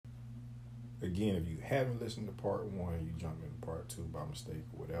again, if you haven't listened to part 1, you jump into part 2 by mistake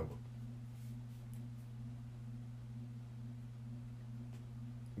or whatever.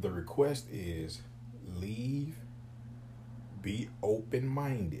 The request is leave, be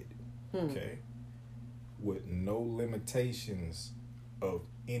open-minded, okay, with no limitations of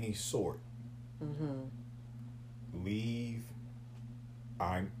any sort. Leave,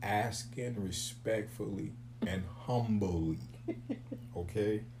 I'm asking respectfully and humbly,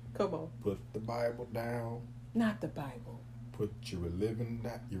 okay? Come on. Put the Bible down. Not the Bible. Put your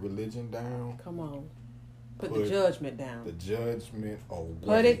religion down. Come on. Put the judgment down. The judgment away.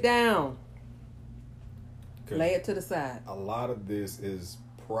 Put it down. Lay it to the side. A lot of this is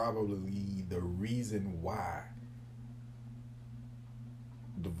probably the reason why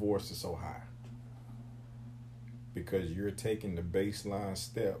divorce is so high. Because you're taking the baseline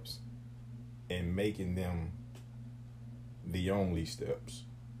steps and making them the only steps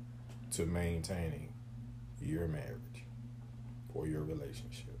to maintaining your marriage or your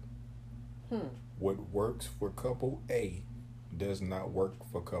relationship. What works for couple A does not work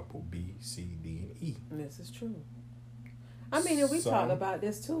for couple B, C, D, and E. This is true. I mean, and we talked about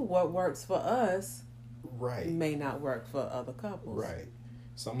this too. What works for us may not work for other couples. Right.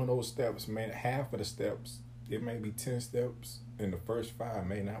 Some of those steps, half of the steps, it may be 10 steps, and the first 5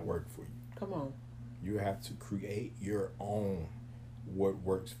 may not work for you. Come on. You have to create your own what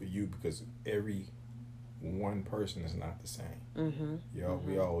works for you, because every one person is not the same.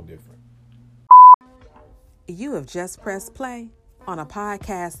 We all different. You have just pressed play on a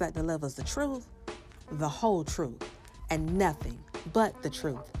podcast that delivers the truth, the whole truth, and nothing but the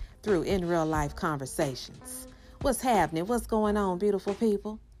truth through in real life conversations. What's happening? What's going on, beautiful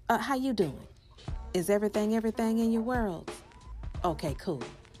people? How you doing? Is everything in your world? Okay, cool.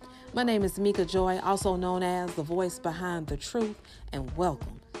 My name is Mika Joy, also known as the voice behind the truth, and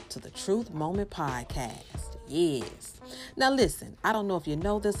welcome to the Truth Moment Podcast. Yes. Now listen, I don't know if you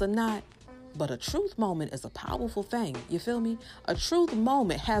know this or not, but a truth moment is a powerful thing. You feel me? A truth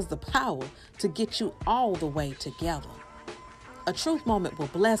moment has the power to get you all the way together. A truth moment will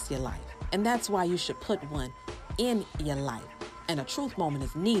bless your life, and that's why you should put one in your life. And a truth moment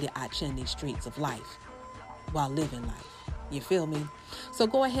is needed out here in these streets of life while living life. You feel me? So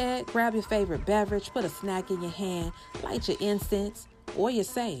go ahead, grab your favorite beverage, put a snack in your hand, light your incense or your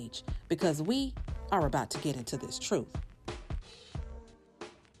sage, because we are about to get into this truth.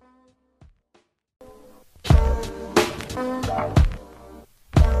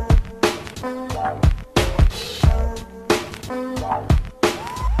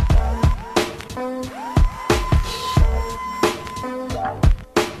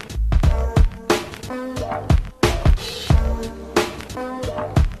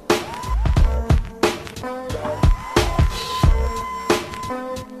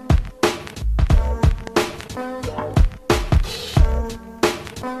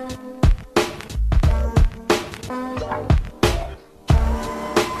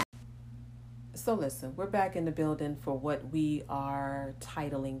 So listen, we're back in the building for what we are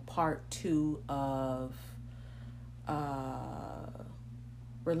titling part 2 of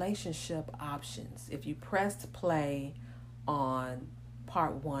relationship options. If you pressed play on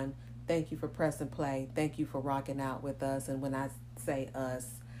part 1, thank you for pressing play. Thank you for rocking out with us. And when I say us,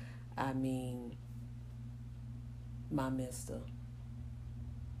 I mean my mister,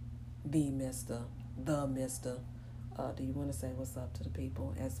 the mister. Do you want to say what's up to the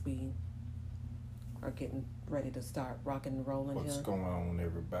people as we are getting ready to start rocking and rolling here? What's going on,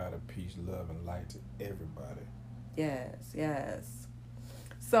 everybody? Peace, love, and light to everybody. Yes.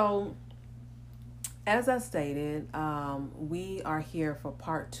 So, as I stated, we are here for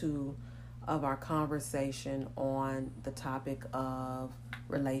part 2 of our conversation on the topic of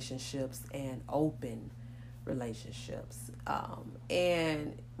relationships and open relationships.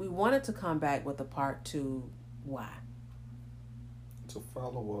 And we wanted to come back with a part 2. Why? To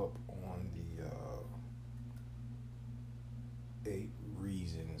follow up on the 8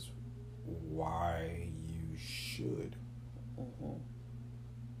 reasons why you should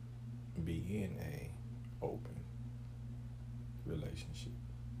be in a open relationship.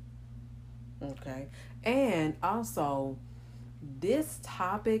 Okay. And also, this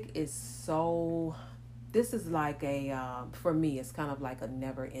topic is this is like for me, it's kind of like a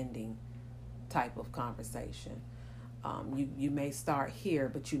never-ending type of conversation. You may start here,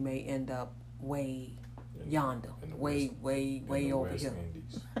 but you may end up way yonder, way over here.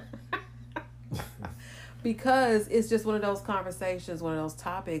 Because it's just one of those conversations, one of those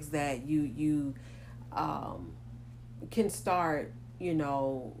topics that you can start,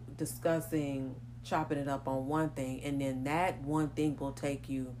 discussing, chopping it up on one thing, and then that one thing will take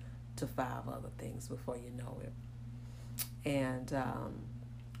you to 5 other things before you know it. And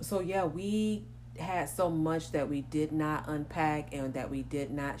so, yeah, we had so much that we did not unpack and that we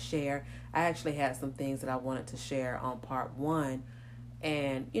did not share. I actually had some things that I wanted to share on part 1.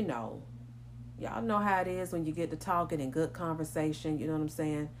 And, y'all know how it is when you get to talking and good conversation. You know what I'm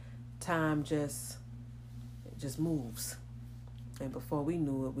saying? Time just moves. And before we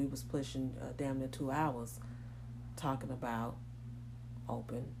knew it, we was pushing damn near 2 hours talking about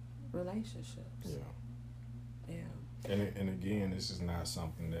open relationships. Yeah. And again, this is not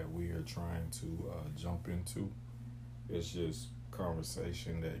something that we are trying to jump into. It's just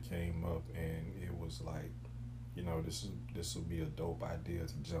conversation that came up, and it was like, this will be a dope idea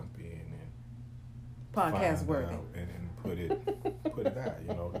to jump in and podcast worthy and put it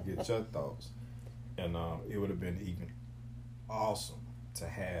out, to get your thoughts. And it would have been even awesome to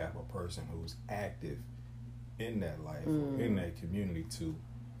have a person who's active in that life or in that community to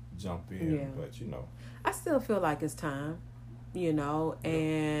jump in. Yeah. But I still feel like it's time,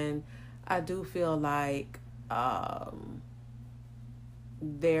 and I do feel like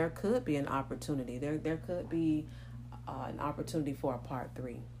there could be an opportunity. There could be an opportunity for a part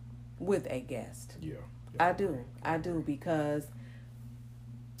 3 with a guest. Yeah. I do, because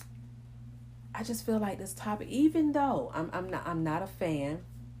I just feel like this topic, even though I'm not a fan,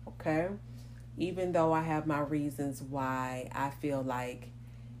 okay? Even though I have my reasons why I feel like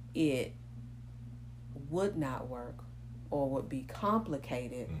it would not work or would be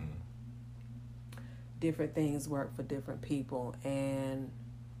complicated. Different things work for different people, and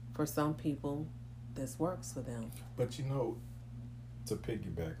for some people this works for them. But to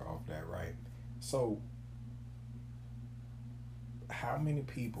piggyback off that, right? So how many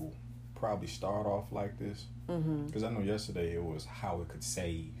people probably start off like this? Because I know yesterday it was how it could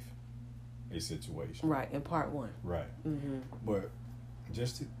save a situation. Right, in part 1. Right. But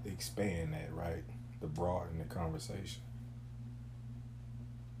just to expand that, right, to broaden the conversation,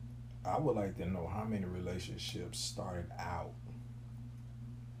 I would like to know how many relationships started out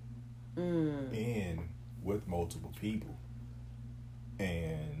in with multiple people,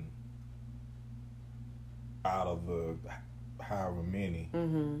 and out of the however many,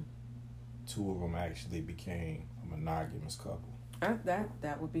 2 of them actually became a monogamous couple.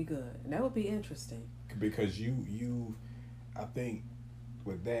 That would be good. And that would be interesting. Because you I think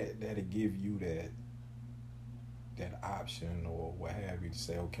with that'll give you that option or what have you to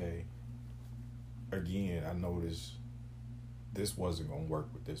say, okay, again, I know this wasn't going to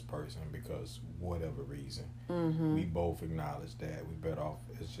work with this person because whatever reason. We both acknowledge that. We better off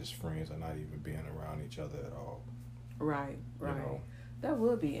as just friends and not even being around each other at all. Right. That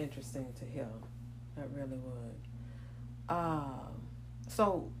would be interesting to hear. That really would.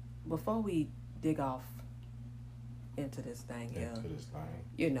 So before we dig off into this thing here,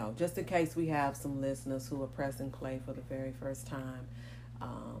 just in case we have some listeners who are pressing play for the very first time,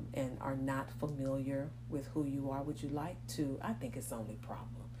 and are not familiar with who you are, would you like to? I think it's only proper.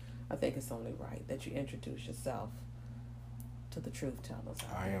 I think it's only right that you introduce yourself to the truth tellers.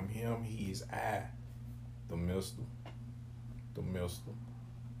 I am him. He is I. The mister. The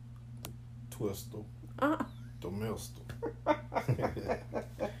twister. The mister.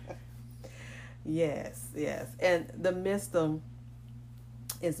 Yes. And the mister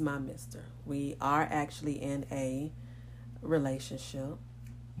is my mister. We are actually in a relationship.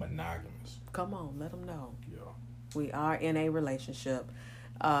 Monogamous. Come on, let them know. Yeah. We are in a relationship.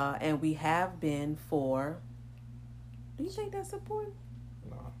 And we have been for... Do you think that's important?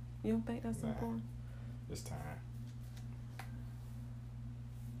 No. You don't think that's important? It's time.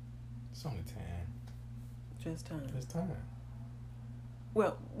 It's only time. Just time. It's time.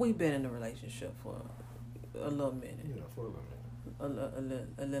 Well, we've been in a relationship for a little minute. Yeah, for a little minute.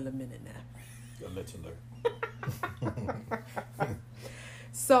 A little minute now. A little.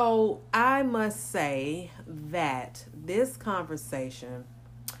 So I must say that this conversation,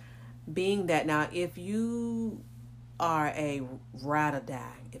 being that now, if you are a ride or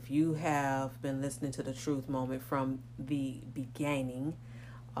die, if you have been listening to the Truth Moment from the beginning,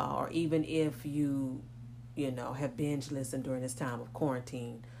 or even if you have binge listened during this time of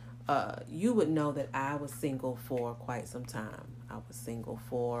quarantine, you would know that I was single for quite some time. I was single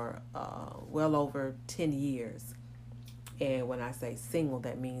for well over 10 years. And when I say single,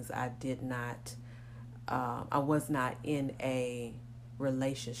 that means I was not in a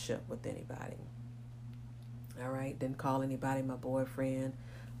relationship with anybody. All right? Didn't call anybody my boyfriend,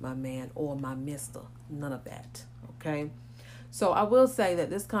 my man, or my mister. None of that. Okay? So I will say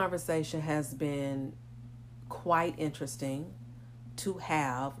that this conversation has been quite interesting to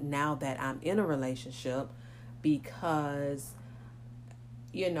have now that I'm in a relationship, because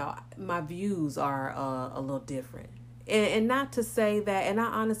my views are a little different. And not to say that, and I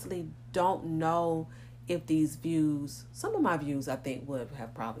honestly don't know if these views, some of my views I think would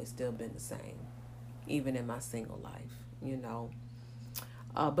have probably still been the same, even in my single life,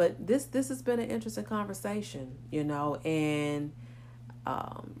 But this has been an interesting conversation, and,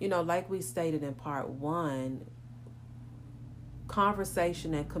 like we stated in part 1,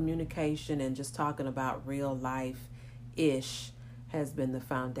 conversation and communication and just talking about real life-ish has been the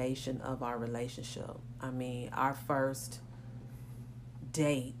foundation of our relationship. I mean, our first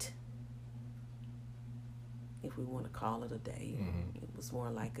date, if we want to call it a date, it was more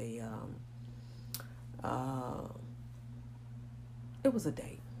like it was a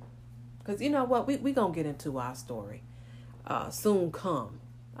date. Because you know what, we going to get into our story soon come,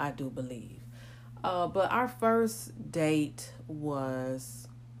 I do believe. But our first date was,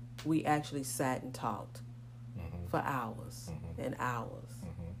 we actually sat and talked for hours and hours.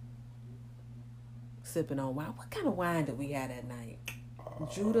 Sipping on wine. What kind of wine did we have that night?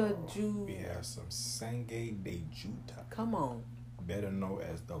 We had some Sangay de Judah. Come on. Better known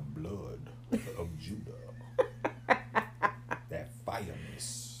as the blood of Judah. That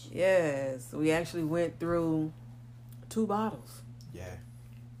fireness. Yes. We actually went through 2 bottles. Yeah.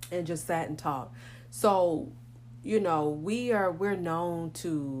 And just sat and talked. So, we're known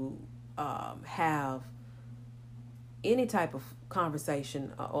to have any type of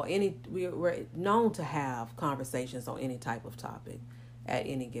conversation we're known to have conversations on any type of topic at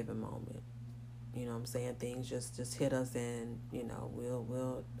any given moment. You know what I'm saying? Things just hit us, and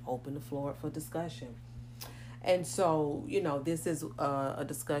we'll open the floor for discussion. And so, this is a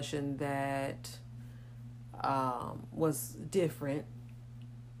discussion that was different,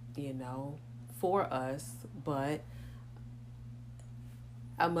 for us, but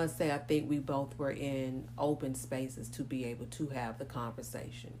I must say, I think we both were in open spaces to be able to have the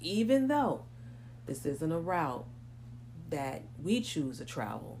conversation, even though this isn't a route that we choose to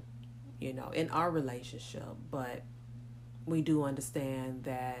travel, in our relationship. But we do understand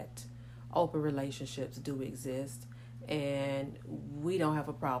that open relationships do exist, and we don't have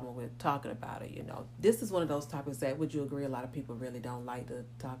a problem with talking about it. This is one of those topics that, would you agree, a lot of people really don't like to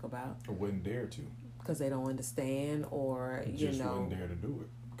talk about? I wouldn't dare to. Because they don't understand, or, just wouldn't dare to do it,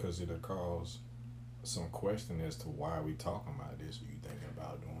 because it'll cause some question as to why we talking about this. Are you thinking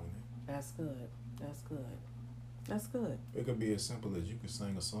about doing it? That's good. It could be as simple as you could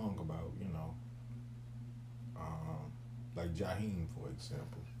sing a song about, like Jaheim, for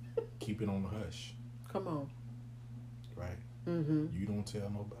example. Keep it on the hush. Come on. Right? Mm-hmm. You don't tell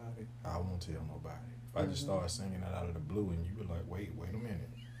nobody, I won't tell nobody. If I just start singing that out of the blue and you were like, wait a minute.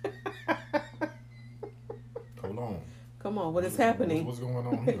 Hold on. Come on, what is happening? What's going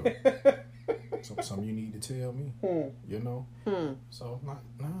on here? Something you need to tell me? So,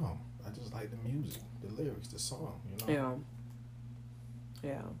 no. I just like the music, the lyrics, the song, Yeah.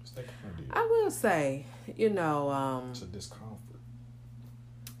 It's that kind of deal. I will say, it's a discomfort.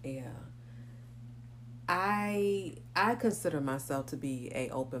 Yeah. I consider myself to be a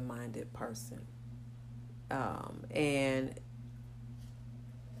open-minded person. And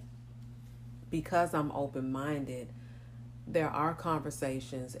because I'm open-minded, there are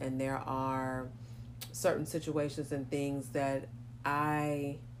conversations and there are certain situations and things that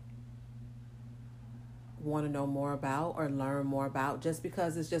I want to know more about or learn more about, just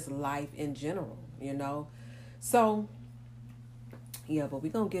because it's just life in general, So, yeah, but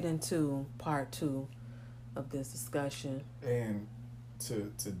we're going to get into part 2 of this discussion. And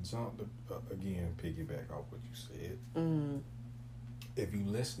to jump, again, piggyback off what you said, if you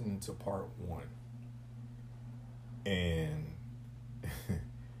listen to part 1 and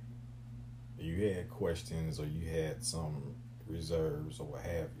you had questions or you had some reserves or what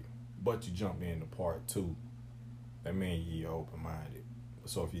have you, but you jump into part 2, that means you're open-minded.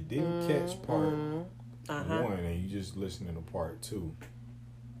 So if you didn't catch part 1 and you just listening to part 2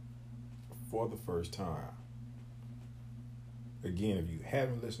 for the first time, again, if you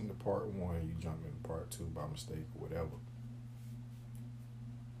haven't listened to part 1, you jump into part 2 by mistake or whatever,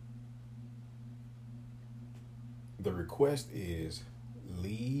 the request is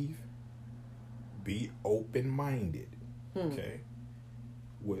be open-minded, okay,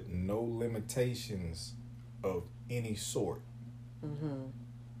 with no limitations of any sort.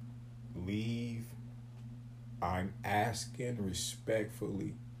 Leave, I'm asking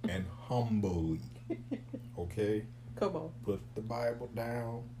respectfully and humbly, okay? Come on. Put the Bible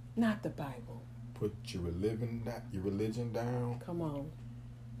down. Not the Bible. Put your religion down. Come on.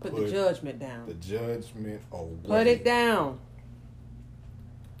 Put the judgment down. The judgment away. Put it down.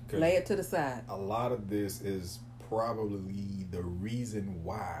 Lay it to the side. A lot of this is probably the reason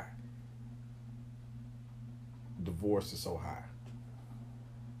why divorce is so high.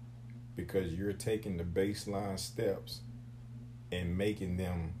 Because you're taking the baseline steps and making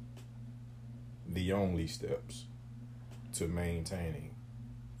them the only steps to maintaining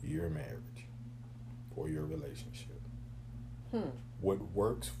your marriage or your relationship. What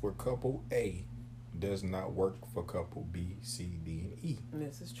works for couple A does not work for couple B, C, D, and E.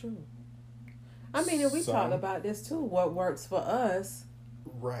 This is true. I mean, and we talked about this too. What works for us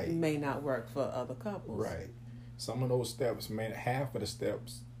may not work for other couples. Right. Some of those steps, half of the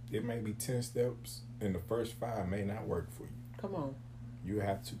steps, it may be 10 steps, and the first 5 may not work for you. Come on. You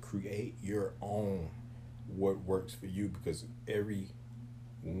have to create your own what works for you, because every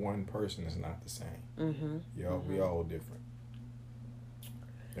one person is not the same. We all different.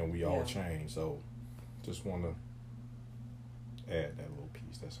 And we all change. So just want to add that little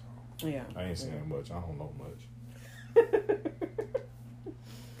piece. That's all. Yeah. I ain't saying much. I don't know much.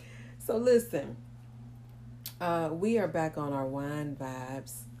 So listen, we are back on our wine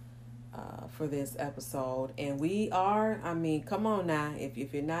vibes for this episode. And we are, I mean, come on now.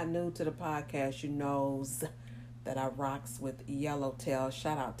 If you're not new to the podcast, you knows that I rocks with Yellowtail.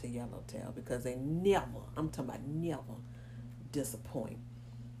 Shout out to Yellowtail, because they never, I'm talking about never, disappoint.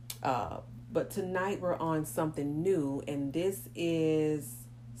 But tonight we're on something new, and this is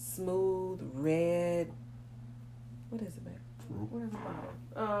Smooth Red. What is it, babe? What is it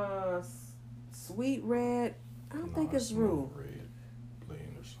about? Sweet Red. I don't think it's Rue. Red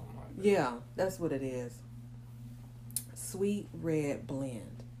blend or something like that. Yeah, that's what it is. Sweet Red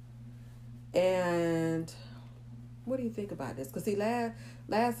blend. And what do you think about this? Because see,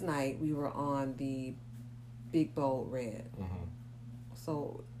 last night we were on the Big Bold Red.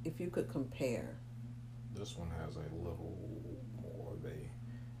 So if you could compare. This one has a little more of a,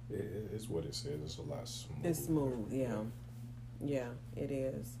 it's what it says, it's a lot smooth. It's smooth, yeah. Yeah, it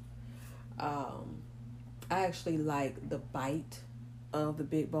is. I actually like the bite of the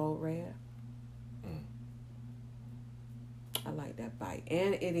Big Bold Red. I like that bite.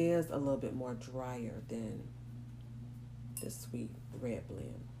 And it is a little bit more drier than the Sweet Red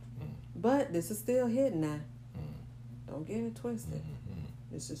blend. But this is still hitting now. Don't get it twisted.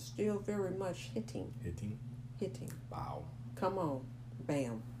 This is still very much hitting. Hitting. Wow. Come on.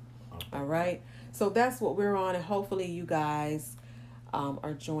 Bam. All right. So that's what we're on. And hopefully you guys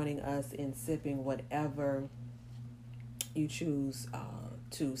are joining us in sipping whatever you choose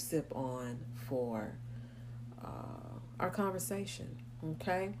to sip on for our conversation.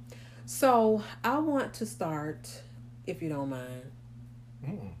 Okay. So I want to start, if you don't mind.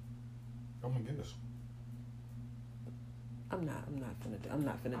 Oh my goodness. I'm not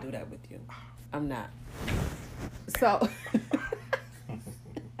finna do that with you. I'm not. So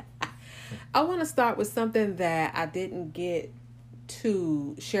I want to start with something that I didn't get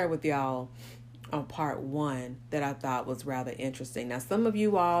to share with y'all on part 1 that I thought was rather interesting. Now, some of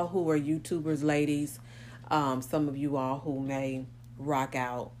you all who are YouTubers, ladies, some of you all who may rock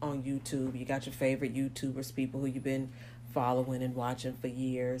out on YouTube, you got your favorite YouTubers, people who you've been following and watching for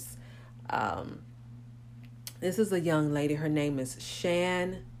years. This is a young lady. Her name is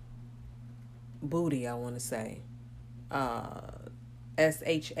Shan Booty, I want to say.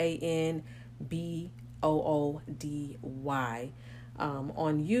 ShanBoody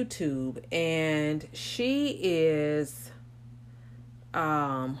on YouTube. And she is,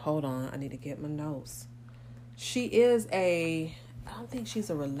 hold on, I need to get my notes. She is I don't think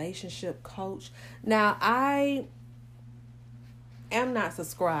she's a relationship coach. Now, I am not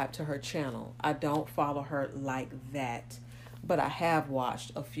subscribed to her channel. I don't follow her like that, but I have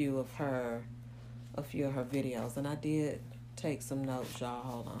watched a few of her videos, and I did take some notes, y'all.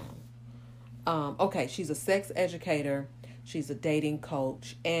 Hold on. Okay, she's a sex educator, she's a dating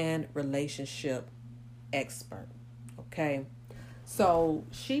coach, and relationship expert. Okay, so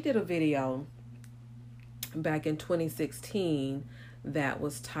she did a video back in 2016 that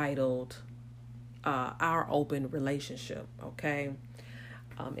was titled Our Open Relationship. Okay,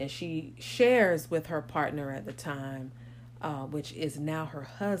 and she shares with her partner at the time, which is now her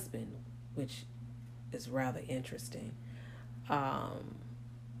husband, which is rather interesting.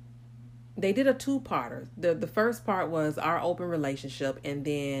 They did a 2-parter. The first part was Our Open Relationship, and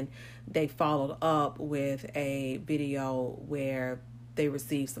then they followed up with a video where they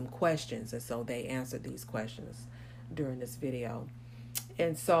received some questions, and so they answered these questions during this video.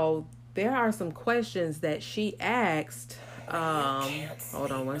 And so there are some questions that she asked.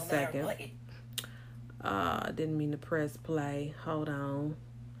 Hold on one second. Didn't mean to press play. Hold on.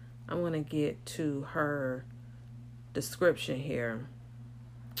 I'm going to get to her description here.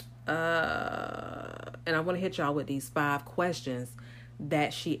 and I want to hit y'all with these 5 questions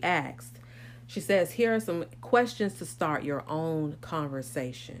that she asked. She says, here are some questions to start your own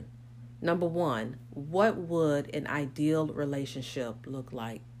conversation. Number 1, what would an ideal relationship look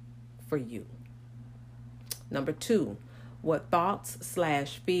like for you? Number 2, what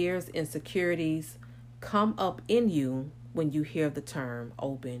thoughts/fears, insecurities come up in you when you hear the term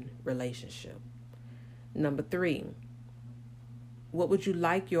open relationship? Number 3, what would you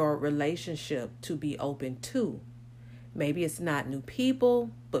like your relationship to be open to? Maybe it's not new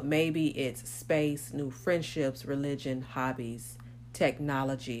people, but maybe it's space, new friendships, religion, hobbies,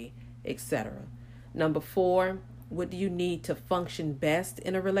 technology, etc. Number 4, what do you need to function best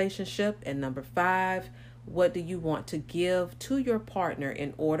in a relationship? And number 5, what do you want to give to your partner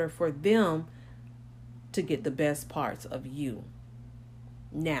in order for them to get the best parts of you?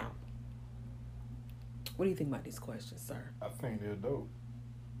 Now, what do you think about these questions, sir? I think they're dope.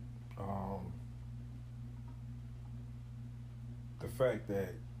 The fact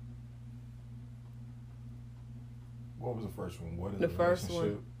that, what was the first one? What is the first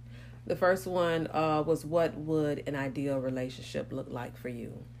relationship? one? The first one was, what would an ideal relationship look like for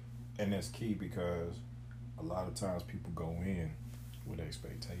you? And that's key because a lot of times people go in with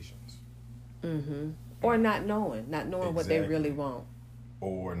expectations. Mm-hmm. Or not knowing Exactly. what they really want.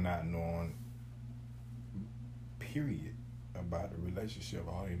 Or not knowing, period, about the relationship.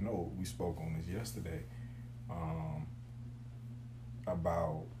 I already know, we spoke on this yesterday,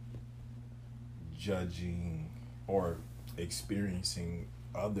 about judging or experiencing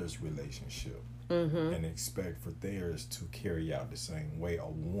others' relationship, and expect for theirs to carry out the same way,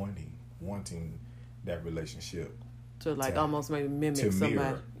 or wanting that relationship to almost maybe mimic somebody.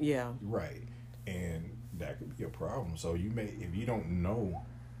 Mirror. Yeah. Right. And that could be a problem. So you may, if you don't know,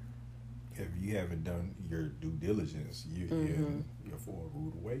 if you haven't done your due diligence, you're for a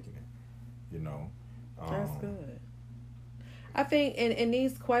rude awakening. That's good. I think in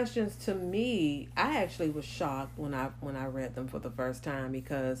these questions, to me, I actually was shocked when I read them for the first time,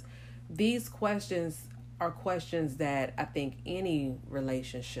 because these questions are questions that I think any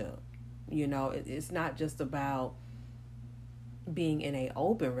relationship, it's not just about being in a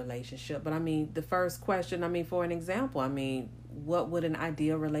open relationship, but I mean, the first question, for an example, what would an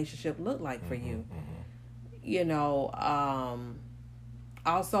ideal relationship look like for you?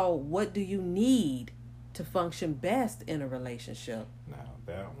 Also, what do you need to function best in a relationship? Now,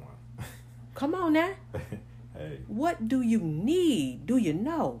 that one. Come on now. Hey. What do you need? Do you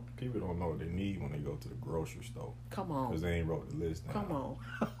know? People don't know what they need when they go to the grocery store. Come on. Because they ain't wrote the list down. Come on.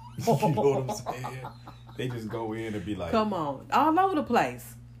 You know what I'm saying? They just go in and be like, come on. All over the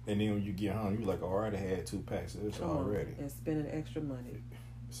place. And then when you get home, you're like, I had 2 packs of this already. And spending extra money.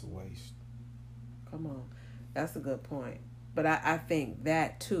 It's a waste. Come on. That's a good point. But I think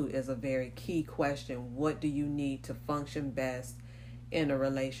that, too, is a very key question. What do you need to function best in a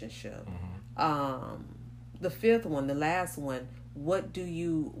relationship? The 5th one, the last one, what do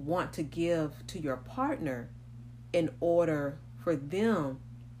you want to give to your partner in order for them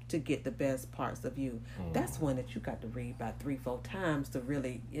to get the best parts of you? That's one that you got to read about 3-4 times to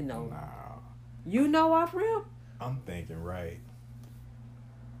really, Nah. Off rip? I'm thinking, right.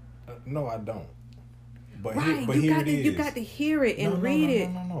 No, I don't. But right, here it is. You got to hear it and read it.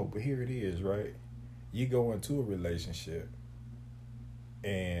 No. But here it is, right? You go into a relationship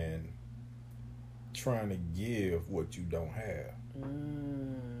and trying to give what you don't have.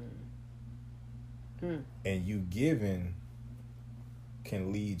 And you giving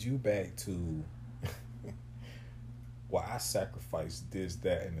can lead you back to, well, I sacrificed this,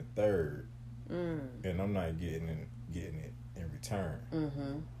 that, and the third, and I'm not getting it in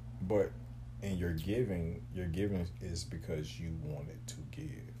return. But in your giving is because you wanted to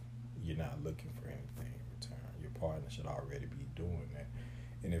give. You're not looking for anything in return. Your partner should already be doing that.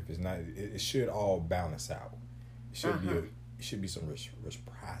 And if it's not, it should all balance out. It should be some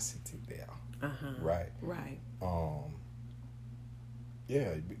reciprocity there. Right. Right.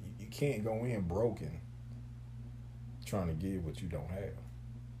 Yeah, you can't go in broken trying to give what you don't have.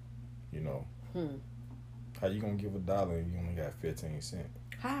 How you gonna give $1 and you only got 15 cents?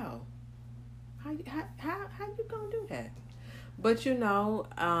 How you gonna do that? But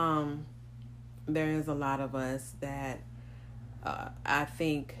there is a lot of us that I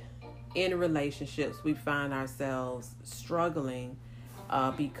think in relationships we find ourselves struggling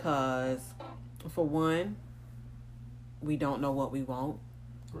because, for one, we don't know what we want.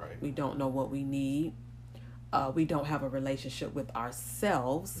 Right. We don't know what we need. We don't have a relationship with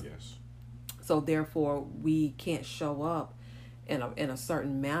ourselves. Yes. So therefore, we can't show up in a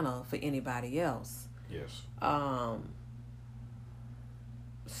certain manner for anybody else. Yes.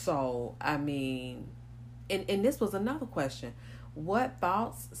 So, I mean, and this was another question. What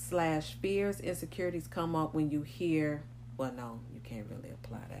thoughts / fears, insecurities come up when you hear, well, no, you can't really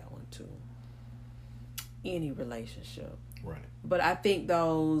apply that one to any relationship. Right. But I think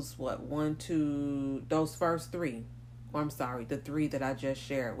those, those first three, or I'm sorry, the three that I just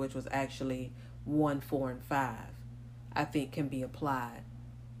shared, which was actually 1, 4, and 5, I think can be applied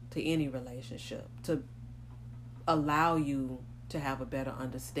to any relationship to allow you to have a better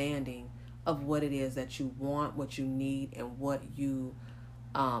understanding of what it is that you want, what you need, and what you,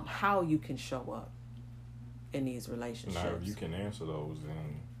 how you can show up in these relationships. Now, if you can answer those,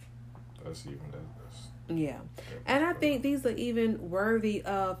 then that's even that's yeah. And I think these are even worthy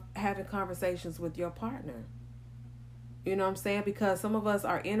of having conversations with your partner. You know what I'm saying? Because some of us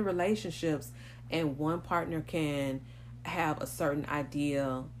are in relationships and one partner can have a certain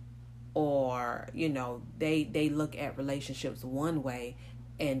idea, or, you know, they look at relationships one way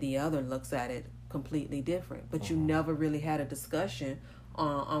and the other looks at it completely different. But you never really had a discussion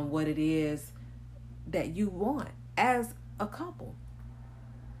on what it is that you want as a couple.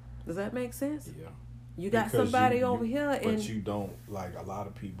 Does that make sense? Yeah. You got because somebody over here, but and you don't, like, a lot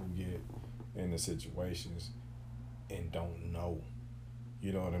of people get in the situations and don't know.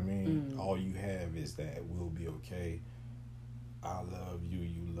 You know what I mean? All you have is that we'll be okay. I love you.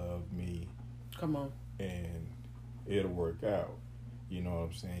 You love me. Come on. And it'll work out. You know what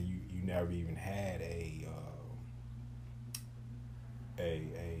I'm saying? You never even had a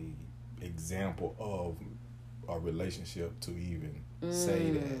example of a relationship to even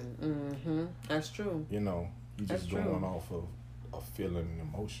say that. Mm-hmm. That's true. You know, you just going off of a feeling and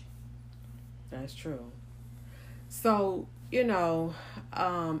emotion. That's true. So, you know,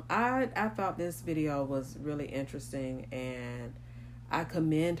 I thought this video was really interesting, and I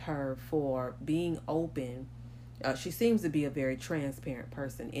commend her for being open. She seems to be a very transparent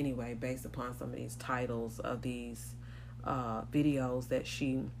person anyway, based upon some of these titles of these videos that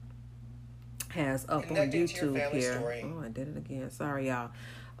she has up on YouTube here. Story. Oh, I did it again. Sorry, y'all.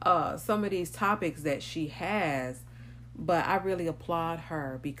 Some of these topics that she has, but I really applaud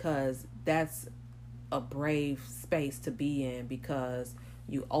her because that's a brave space to be in, because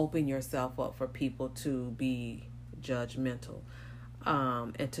you open yourself up for people to be judgmental,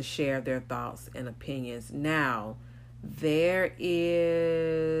 and to share their thoughts and opinions. Now, there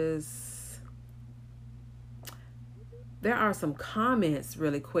are some comments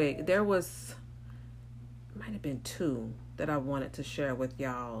really quick. There might have been 2 that I wanted to share with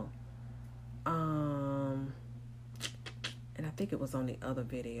y'all. And I think it was on the other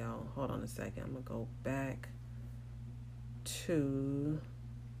video. Hold on a second. I'm going to go back to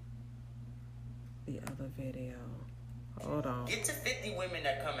the other video. Hold on. Get to 50 women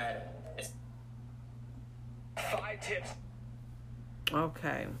that come at him. It's 5 tips.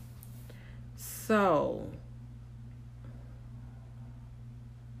 Okay. So,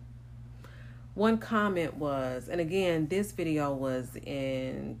 one comment was, and again, this video was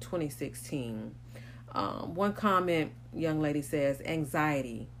in 2016. One comment, young lady says,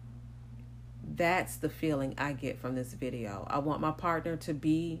 anxiety. That's the feeling I get from this video. I want my partner to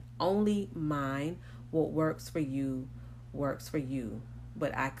be only mine. What works for you works for you,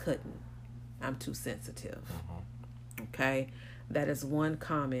 but I couldn't. I'm too sensitive. Okay. That is one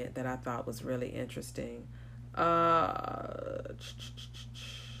comment that I thought was really interesting.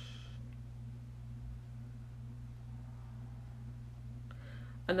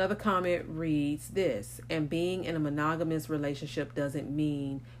 Another comment reads this: and being in a monogamous relationship doesn't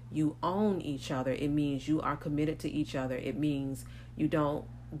mean you own each other. It means you are committed to each other. It means you don't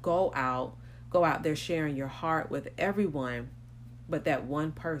go out there sharing your heart with everyone, but that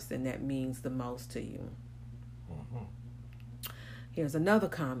one person that means the most to you. Here's another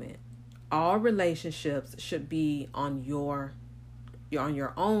comment: all relationships should be on your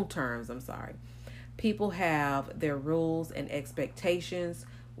own terms. People have their rules and expectations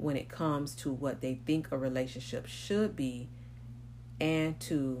when it comes to what they think a relationship should be, and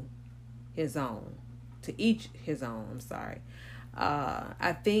to each his own.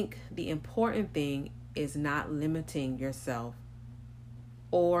 I think the important thing is not limiting yourself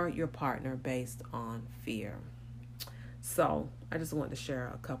or your partner based on fear. So I just wanted to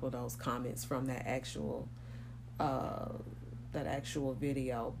share a couple of those comments from that actual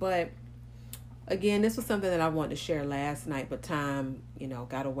video. But again, this was something that I wanted to share last night, but time,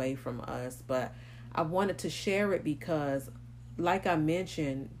 got away from us. But I wanted to share it because, like I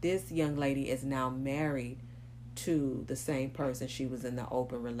mentioned, this young lady is now married to the same person she was in the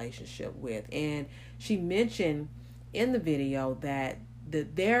open relationship with. And she mentioned in the video that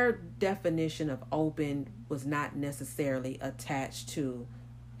their definition of open was not necessarily attached to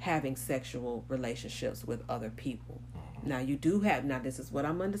having sexual relationships with other people. Now you do have, now this is what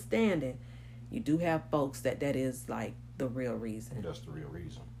I'm understanding, you do have folks that is like the real reason. That's the real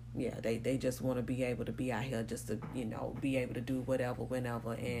reason. Yeah, they just want to be able to be out here just to, be able to do whatever,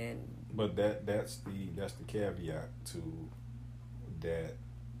 whenever, and. But that's the caveat to that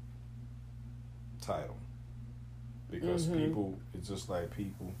title, because people, it's just like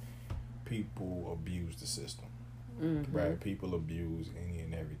people abuse the system, right? People abuse any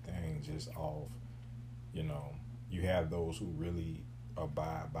and everything just off, you have those who really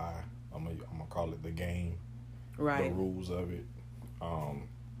abide by, I'm gonna call it the game, right, the rules of it,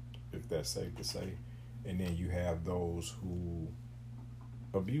 if that's safe to say, and then you have those who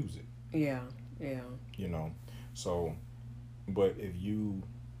abuse it. Yeah. So, but if you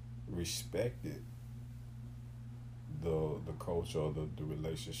respected the culture or the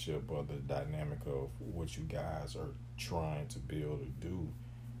relationship or the dynamic of what you guys are trying to build or do,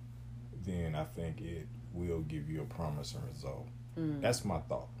 then I think it will give you a promising result. That's my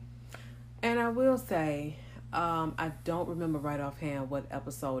thought. And I will say, I don't remember right offhand what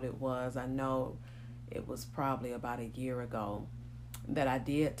episode it was. I know it was probably about a year ago that I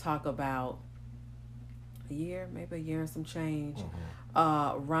did talk about, maybe a year and some change.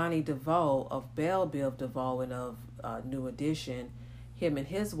 Ronnie DeVoe of Belle Biv DeVoe and of New Edition, him and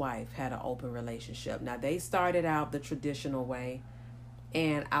his wife had an open relationship. Now they started out the traditional way,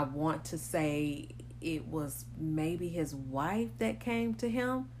 and I want to say it was maybe his wife that came to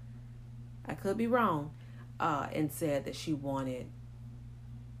him, I could be wrong, and said that she wanted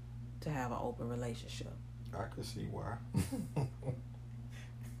to have an open relationship. I could see why.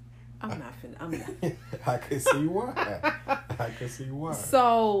 I'm not. I could see why. I could see why.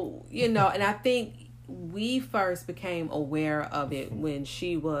 So, and I think we first became aware of it when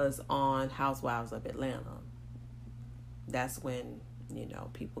she was on Housewives of Atlanta. That's when,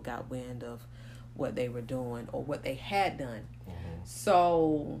 people got wind of what they were doing or what they had done.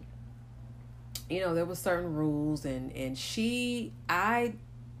 So, there were certain rules, and I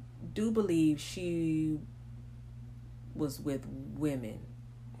do believe she was with women,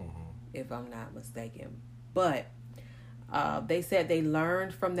 if I'm not mistaken. But they said they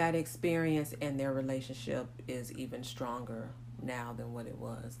learned from that experience, and their relationship is even stronger now than what it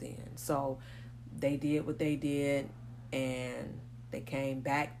was then. So they did what they did, and they came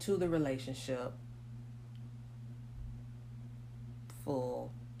back to the relationship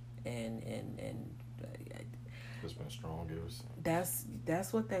full, and it's been strong ever since.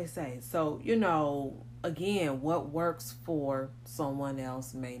 That's what they say. So, again, what works for someone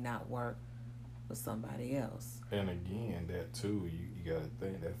else may not work for somebody else. And again, that too, you got to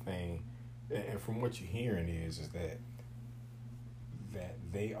think that thing, and from what you're hearing is that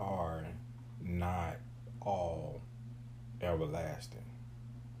they are not all everlasting.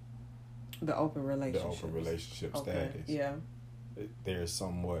 The open relationship. The open relationship status. Yeah. They're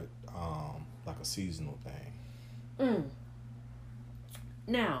somewhat like a seasonal thing.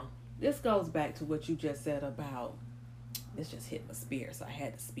 Now, this goes back to what you just said about, this just hit my spirit, so I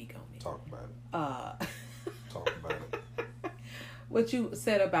had to speak on it. Talk about it. Talk about it. What you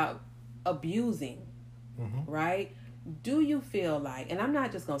said about abusing, right? Do you feel like, and I'm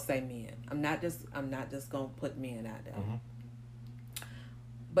not just gonna say men, I'm not just gonna put men out there,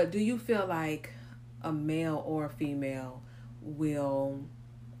 but do you feel like a male or a female will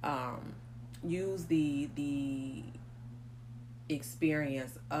use the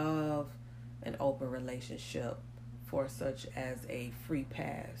experience of an open relationship for such as a free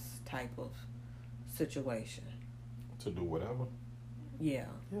pass type of situation? To do whatever? Yeah.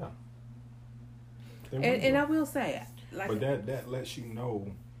 Yeah. And I will say, but that lets you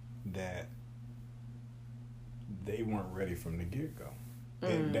know that they weren't ready from the get-go.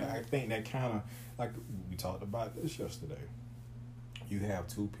 And I think that kind of, like we talked about this yesterday, you have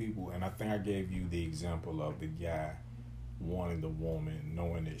two people, and I think I gave you the example of the guy wanting the woman,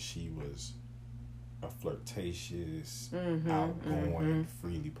 knowing that she was a flirtatious, outgoing,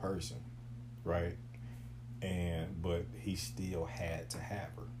 freely person, right? But he still had to have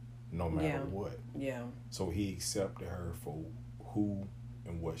her, no matter what. Yeah. So he accepted her for who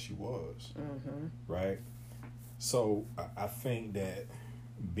and what she was, right? So I think that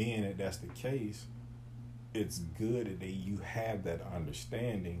being that that's the case, it's good that you have that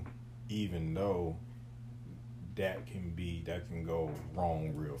understanding, even though that can go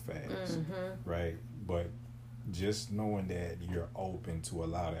wrong real fast, right? But just knowing that you're open to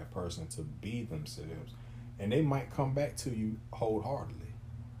allow that person to be themselves, and they might come back to you wholeheartedly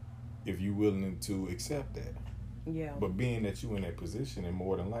if you're willing to accept that. Yeah. But being that you're in that position, and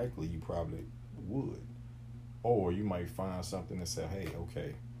more than likely you probably would, or you might find something to say, hey,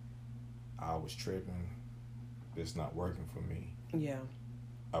 okay, I was tripping. It's not working for me. Yeah.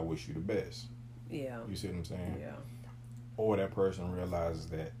 I wish you the best. Yeah. You see what I'm saying? Yeah. Or that person realizes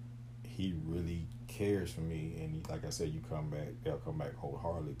that he really cares for me, and like I said, you come back, they'll come back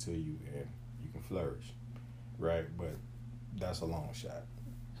wholeheartedly to you, and you can flourish, right? But that's a long shot,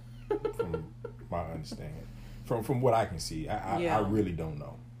 from my understanding, from what I can see. I really don't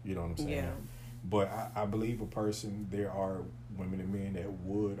know. You know what I'm saying? Yeah. But I believe there are women and men that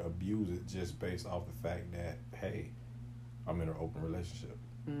would abuse it just based off the fact that, hey, I'm in an open relationship.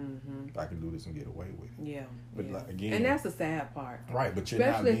 Mm-hmm. I can do this and get away with it. Yeah. But yeah. like, again, and that's the sad part, right? But you're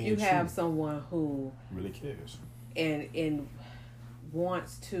especially not if you being have true. someone who Really cares and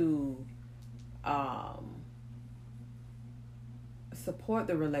wants to support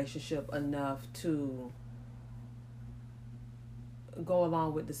the relationship enough to go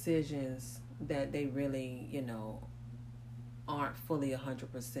along with decisions that they really, aren't fully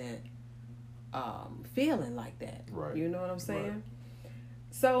 100% feeling like that. Right. You know what I'm saying? Right.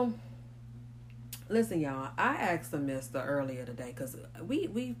 So, listen, y'all. I asked the mister earlier today because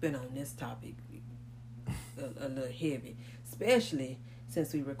we've been on this topic a little heavy, especially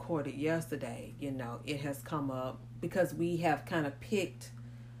since we recorded yesterday. It has come up because we have kind of picked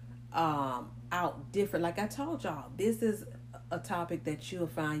out different. Like I told y'all, this is a topic that you'll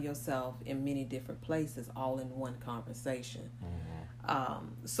find yourself in many different places, all in one conversation. Mm-hmm.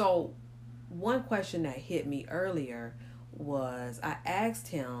 So, one question that hit me earlier was I asked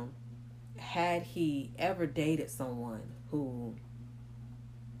him, had he ever dated someone who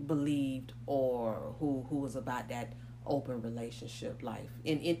believed or who was about that open relationship life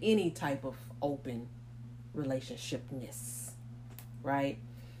in any type of open relationshipness, right?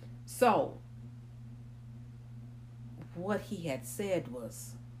 So what he had said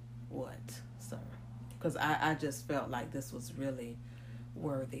was what, sir? Because I just felt like this was really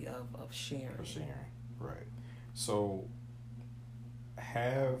worthy of sharing. For sharing, right. So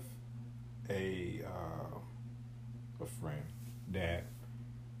have a friend that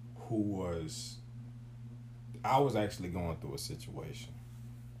I was actually going through a situation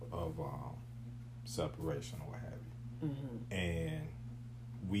of separation or what have you. Mm-hmm. And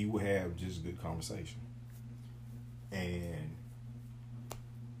we would have just good conversation. And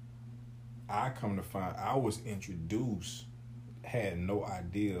I come to find I was introduced, had no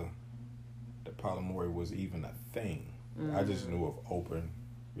idea that polyamory was even a thing. Mm-hmm. I just knew of open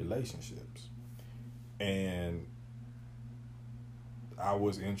relationships. And I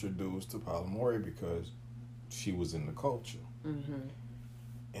was introduced to polyamory because she was in the culture. Mm-hmm.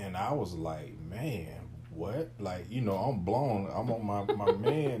 And I was like, man, what? Like, I'm blown. I'm on my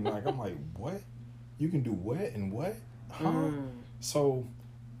man. Like, I'm like, what? You can do what and what? Huh? Mm. So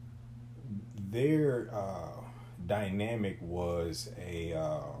their dynamic was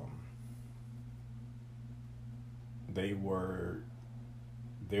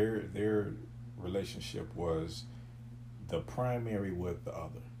their relationship was the primary with the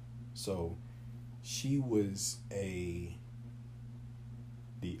other. So she was the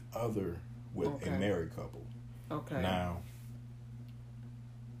other with a married couple. Okay. Now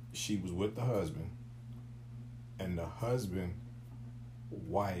she was with the husband, and the husband,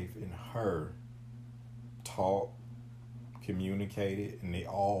 wife, and her talked, communicated, and they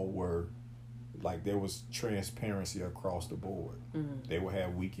all were like, there was transparency across the board. Mm-hmm. They would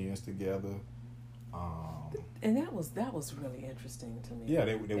have weekends together. And that was really interesting to me. Yeah,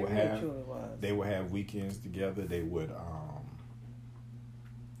 they would have. Truly was. They would have weekends together. They would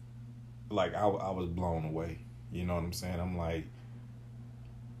like I was blown away. You know what I'm saying? I'm like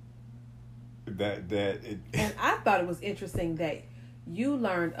that. And I thought it was interesting that you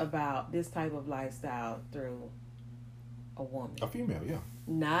learned about this type of lifestyle through a woman, a female, yeah.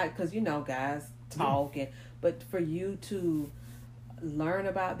 Not because guys talk, but for you to learn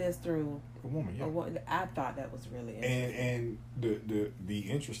about this through a woman, yeah. I thought that was really interesting. And the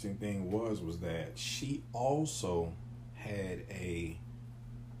interesting thing was that she also had a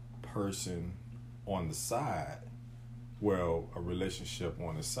person on the side, a relationship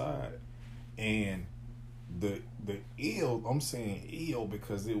on the side, and the ill. I'm saying ill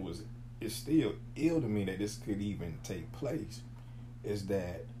because it's still ill to me that this could even take place. Is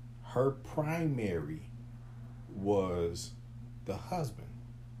that her primary was the husband.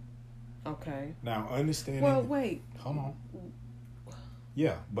 Okay. Now, understanding... Well, wait. Hold on.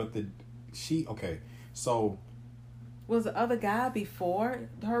 Yeah, but okay, so... Was the other guy before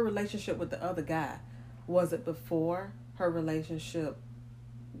her relationship with the other guy? Was it before her relationship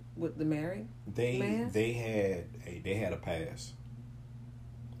with the married man? They had a past.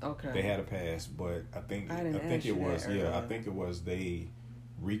 Okay. They had a past, but I think it was they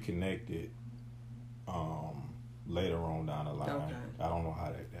reconnected later on down the line. Okay. I don't know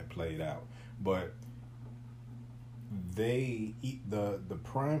how that played out, but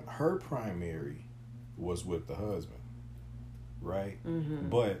her primary was with the husband, right? Mm-hmm.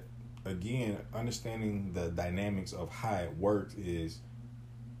 But again, understanding the dynamics of how it works is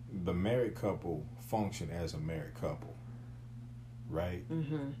the married couple function as a married couple, right?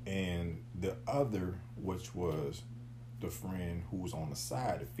 Mm-hmm. And the other, which was the friend who was on the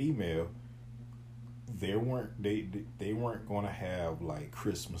side, the female, they weren't going to have like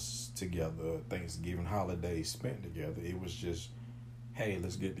Christmas together, Thanksgiving holidays spent together. It was just, hey,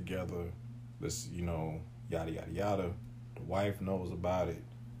 let's get together, let's yada yada yada. The wife knows about it.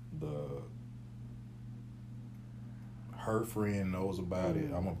 Her friend knows about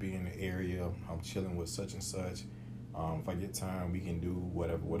it. I'm gonna be in the area. I'm chilling with such and such. If I get time, we can do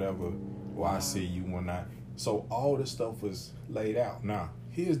whatever. Or I see you when I. So all this stuff was laid out. Now,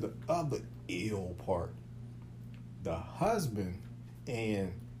 here's the other ill part. The husband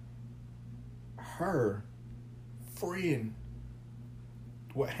and her friend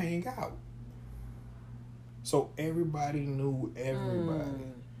would hang out. So everybody knew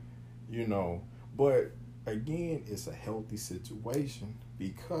everybody. But again, it's a healthy situation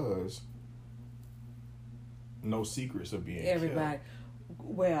because no secrets are being everybody kept.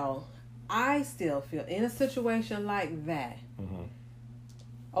 Well, I still feel in a situation like that. Mm-hmm.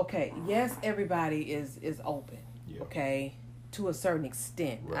 Okay, yes, everybody is open. Yeah. Okay, to a certain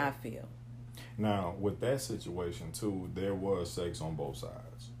extent, Right. I feel. Now, with that situation too, there was sex on both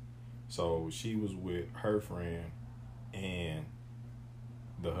sides. So she was with her friend and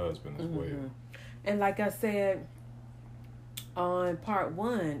the husband as well. And like I said on part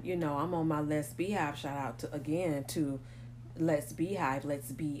 1, I'm on my Let's Beehive. Shout out to Let's Beehive.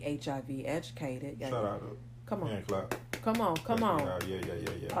 Let's be HIV educated. Shout out. Come on. Yeah, clap. Come on.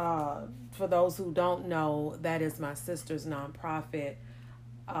 Yeah. For those who don't know, that is my sister's nonprofit.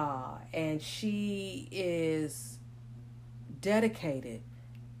 And she is dedicated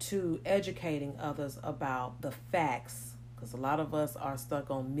to educating others about the facts. Because a lot of us are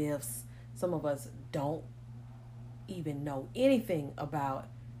stuck on myths. Some of us don't even know anything about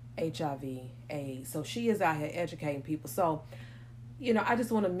HIV, AIDS. So she is out here educating people. So, I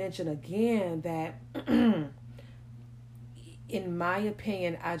just want to mention again that in my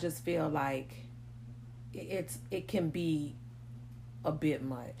opinion, I just feel like it can be a bit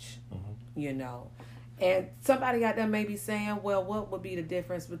much, And somebody out there may be saying, well, what would be the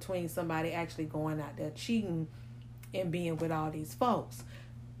difference between somebody actually going out there cheating and being with all these folks?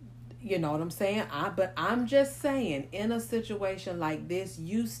 You know what I'm saying? But I'm just saying, in a situation like this,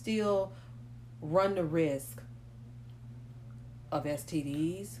 you still run the risk of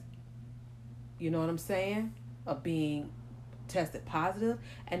STDs. You know what I'm saying? Of being tested positive.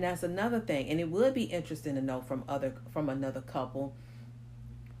 And that's another thing. And it would be interesting to know from another couple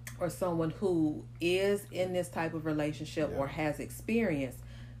or someone who is in this type of relationship or has experience.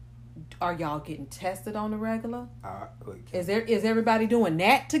 Are y'all getting tested on the regular? Is everybody doing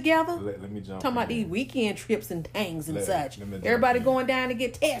that together? Let me jump. Talking about these weekend trips and things and such. Everybody going down to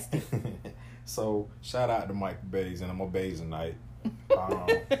get tested. So shout out to Michael Bays, and I'm a Bays night.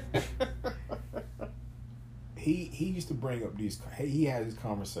 He used to bring up he had these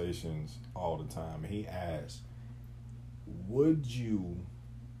conversations all the time. And he asked, would you,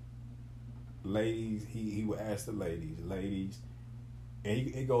 ladies, he would ask the ladies, and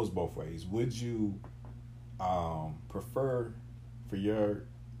it goes both ways. Would you prefer for your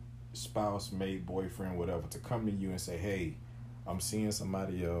spouse, mate, boyfriend, whatever, to come to you and say, hey, I'm seeing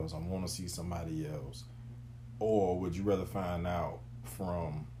somebody else, I want to see somebody else? Or would you rather find out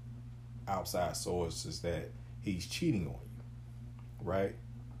from outside sources that he's cheating on you, right?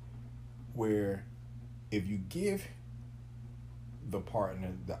 Where if you give the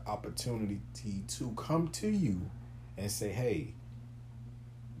partner the opportunity to come to you and say, hey,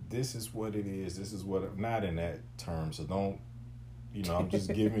 this is what it is, this is what, not in that term, so don't, I'm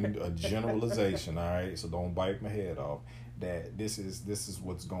just giving a generalization, all right? So don't bite my head off, that this is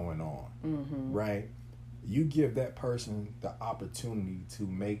what's going on, right? You give that person the opportunity to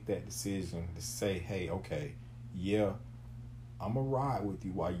make that decision, to say, hey, okay, yeah, I'm going to ride with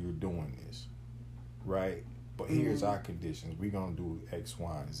you while you're doing this, right? But here's our conditions. We're going to do X,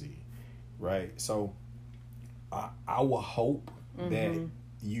 Y, and Z, right? So I will hope that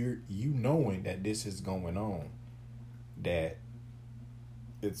you knowing that this is going on, that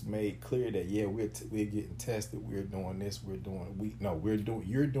it's made clear that, yeah, we're getting tested, you're doing this,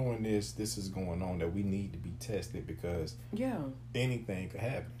 this is going on, that we need to be tested because anything could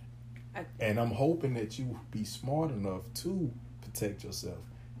happen. And I'm hoping that you be smart enough to protect yourself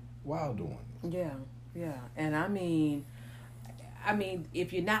while doing it. Yeah. And I mean,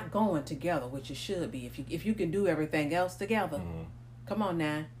 if you're not going together, which you should be, if you can do everything else together, come on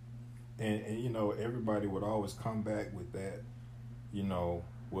now. And you know, everybody would always come back with that, you know,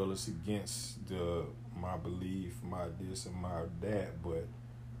 well, it's against my belief, my this and my that, but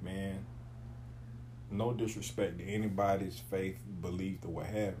man, no disrespect to anybody's faith, belief, or what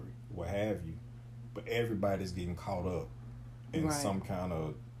have you, but everybody's getting caught up in some kind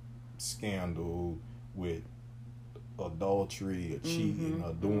of scandal with adultery or cheating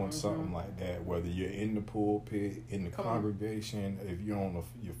or doing something like that, whether you're in the pulpit, in the congregation, if you're on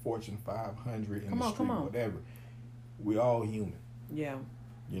your Fortune 500 in the street, whatever. We all human. Yeah.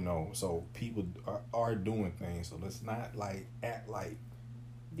 You know, so people are doing things, so let's not like act like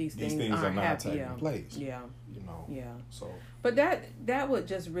these things are not taking place. Yeah. You know. Yeah. So, but that would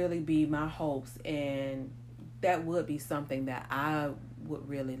just really be my hopes, and that would be something that I would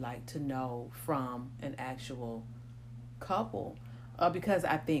really like to know from an actual couple, because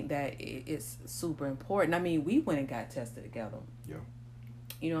I think that it's super important. I mean, we went and got tested together. Yeah.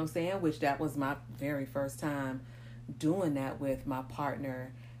 You know what I'm saying? Which that was my very first time doing that with my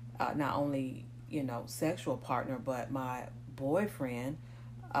partner, not only, you know, sexual partner, but my boyfriend.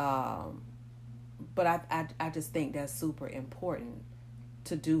 But I just think that's super important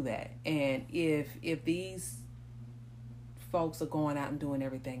to do that. And if these folks are going out and doing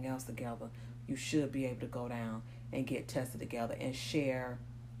everything else together, you should be able to go down and get tested together and share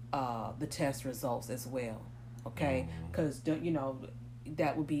the test results as well. Okay? Because, you know,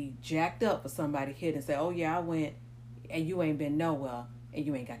 that would be jacked up for somebody here and say, oh, yeah, I went and you ain't been nowhere and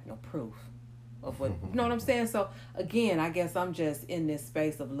you ain't got no proof of what, you know what I'm saying? So, again, I guess I'm just in this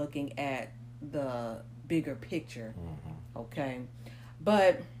space of looking at the bigger picture. Okay?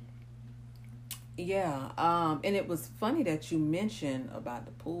 But, yeah, and it was funny that you mentioned about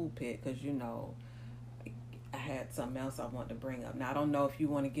the pool pit, because, you know, I had something else I wanted to bring up. Now, I don't know if you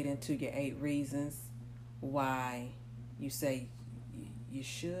want to get into your 8 reasons why you say you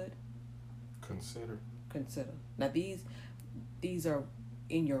should consider. Now, these are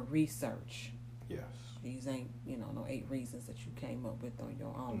in your research. Yes. These ain't, you know, no 8 reasons that you came up with on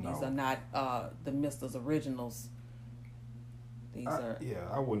your own. No. These are not the Mister's originals. These are. Yeah,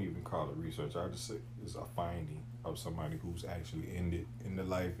 I wouldn't even call it research. I just say it's a finding of somebody who's actually ended in the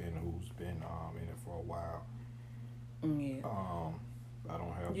life and who's been in it for a while. Yeah. I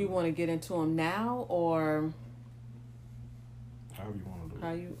don't have. You want to get into them now, or however you want to do it.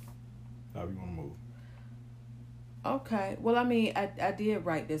 However you want to move. Okay. Well, I mean, I did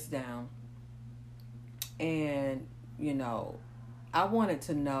write this down, and you know, I wanted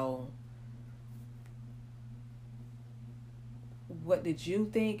to know, what did you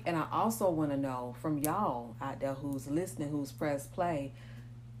think? And I also want to know from y'all out there who's listening, who's pressed play,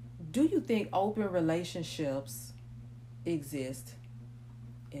 do you think open relationships exist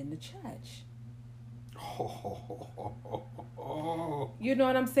in the church? You know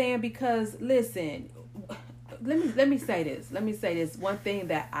what I'm saying? Because listen, let me say this. One thing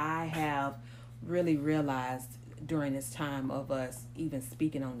that I have really realized during this time of us even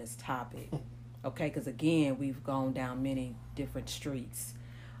speaking on this topic, okay, because again, we've gone down many different streets,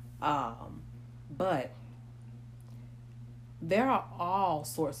 but there are all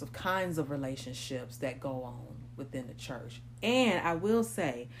sorts of kinds of relationships that go on within the church. And I will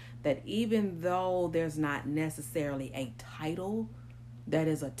say that even though there's not necessarily a title that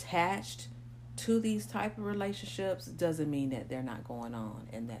is attached to these type of relationships, doesn't mean that they're not going on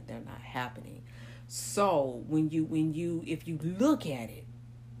and that they're not happening. So if you look at it,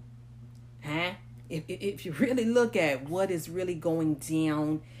 if you really look at what is really going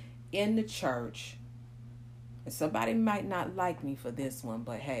down in the church, and somebody might not like me for this one,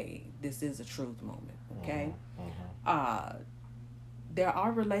 but hey, this is a truth moment, okay? There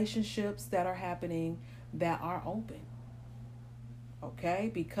are relationships that are happening that are open, okay?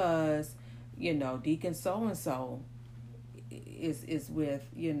 Because, you know, Deacon so-and-so is with,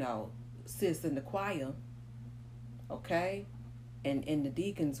 you know, sis in the choir, okay? And the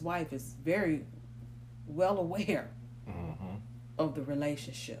deacon's wife is very well aware of the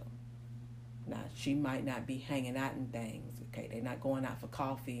relationship. Now, she might not be hanging out in things, okay? They're not going out for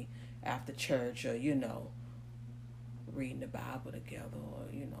coffee after church, or, you know, reading the Bible together, or,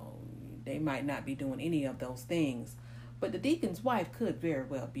 you know, they might not be doing any of those things. But the deacon's wife could very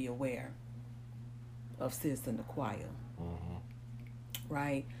well be aware of sis in the choir.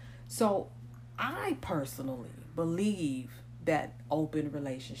 Right? So I personally believe that open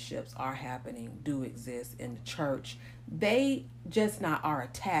relationships are happening, do exist in the church. They just not are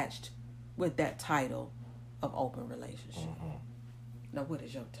attached with that title of open relationship. Now, what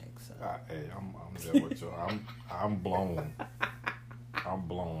is your take, sir? Hey, I'm there with you. I'm blown. I'm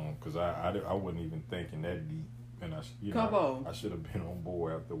blown because I wasn't even thinking that deep, and I should have been on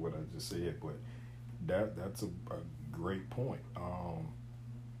board after what I just said. But that's a great point.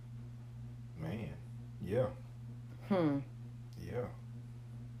 Man, yeah. Yeah.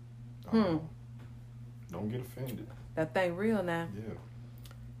 Don't get offended. That thing real now. Yeah.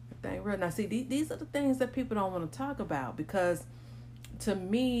 That thing real. Now, see, these are the things that people don't want to talk about because, to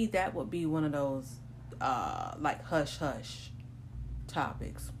me, that would be one of those, like, hush-hush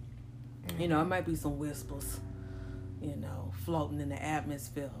topics. Mm-hmm. You know, it might be some whispers, you know, floating in the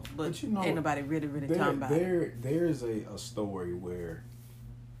atmosphere, but you know, ain't nobody really talking about it. There's a story where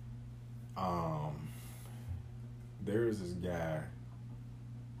there's this guy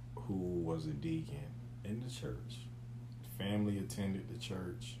who was a deacon in the church. Family attended the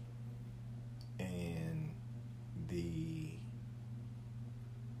church, and the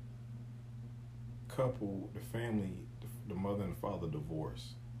couple, the family, the mother and father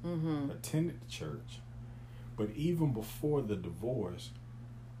divorced. Mm-hmm. Attended the church, but even before the divorce,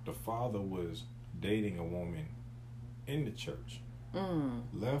 the father was dating a woman in the church.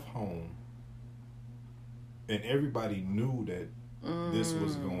 Left home, and everybody knew that this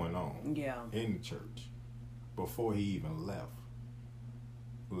was going on in the church before he even left.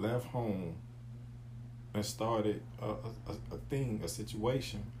 Left home and started a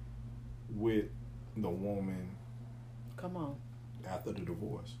situation with the woman. Come on. After the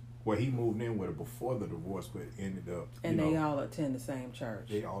divorce. Well, he moved in with her before the divorce, but ended up... And they all attend the same church.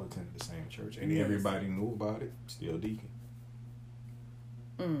 They all attended the same church. And everybody knew about it. Still deacon.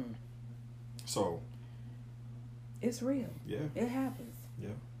 So... It's real. Yeah. It happens.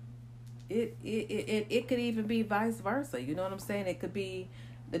 Yeah. It could even be vice versa. You know what I'm saying? It could be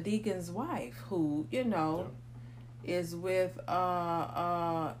the deacon's wife who, you know, is with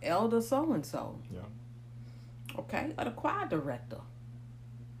elder so-and-so. Yeah. Okay, or the choir director,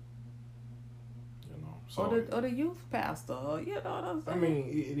 you know, so or the youth pastor, you know what I'm saying. I mean,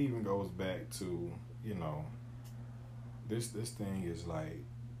 it even goes back to, you know, this thing is like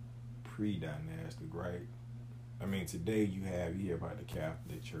pre-dynastic, right? I mean, today you hear about the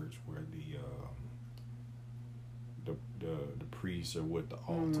Catholic Church where the priests are with the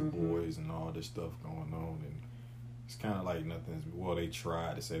altar boys and all this stuff going on, and it's kind of like nothing's. Well, they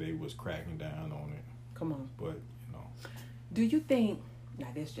tried to say they was cracking down on it. Come on. But, you know. Do you think, now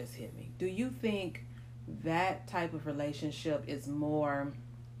this just hit me, do you think that type of relationship is more,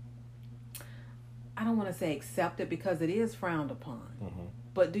 I don't want to say accepted because it is frowned upon,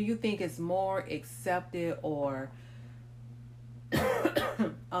 but do you think it's more accepted or,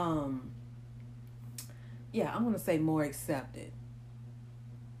 I'm going to say more accepted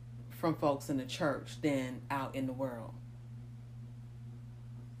from folks in the church than out in the world?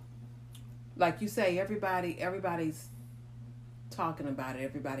 Like you say, everybody's talking about it.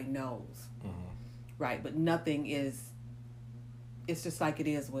 Everybody knows, right? But nothing is. It's just like it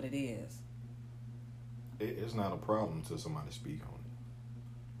is what it is. It's not a problem until somebody speak on it.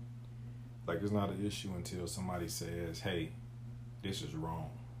 Like, it's not an issue until somebody says, "Hey, this is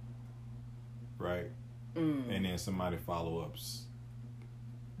wrong," right? And then somebody follow ups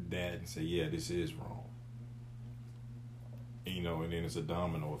that and say, "Yeah, this is wrong." You know, and then it's a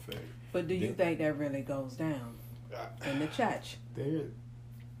domino effect. But do you think that really goes down in the church?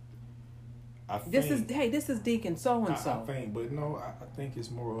 This is Deacon so and so. I think, but no, I think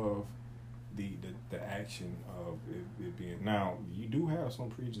it's more of the action of it being. Now, you do have some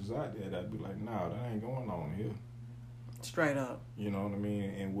preachers out there that'd be like, "Nah, that ain't going on here." Straight up. You know what I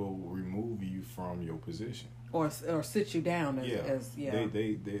mean? And will remove you from your position. Or sit you down as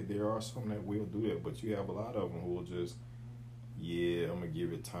There are some that will do that, but you have a lot of them who will just, I'm gonna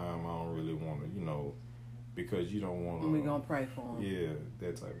give it time. I don't really want to, you know, because you don't want to. We're gonna pray for them. Yeah,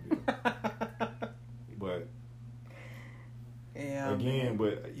 that type of deal. But again,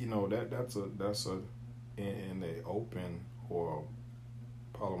 but you know that's a in the open or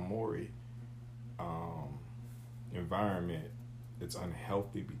polyamory environment, it's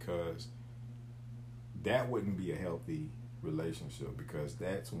unhealthy because that wouldn't be a healthy relationship, because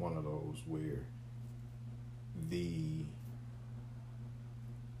that's one of those where the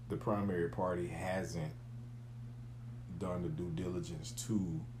primary party hasn't done the due diligence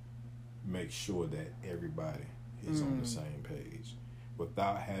to make sure that everybody is on the same page,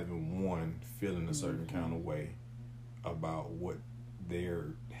 without having one feeling a certain kind of way about what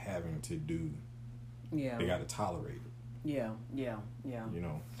they're having to do. Yeah, they got to tolerate it. Yeah. You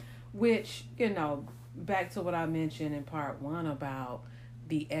know, which, you know, back to what I mentioned in part 1 about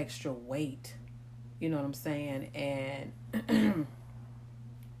the extra weight. You know what I'm saying? And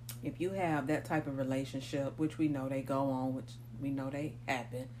If you have that type of relationship, which we know they go on, which we know they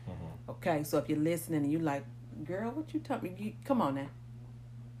happen, okay, so if you're listening and you like, girl, what you talking me? Come on now.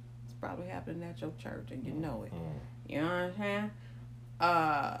 It's probably happening at your church and you know it. You know what I'm saying?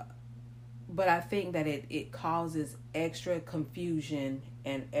 But I think that it causes extra confusion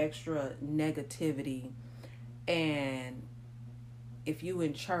and extra negativity. And if you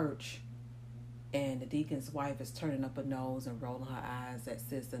in church and the deacon's wife is turning up her nose and rolling her eyes that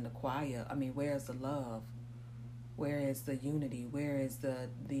sits in the choir, I mean, where's the love? Where is the unity? Where is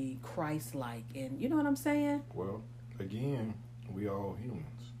the Christ-like? And you know what I'm saying? Well, again, we all humans.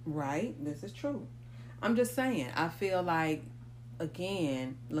 Right. This is true. I'm just saying, I feel like,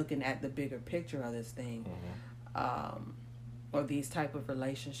 again, looking at the bigger picture of this thing, or these type of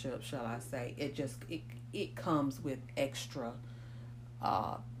relationships, shall I say, it comes with extra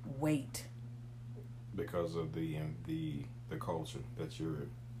weight Because of the culture that you're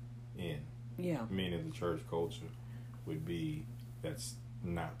in. Yeah. Meaning the church culture would be that's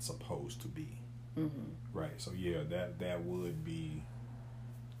not supposed to be. Right. So yeah, that would be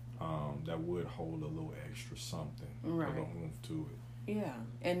that would hold a little extra something. Right. A little oomph to it. Yeah.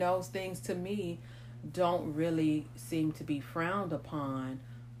 And those things to me don't really seem to be frowned upon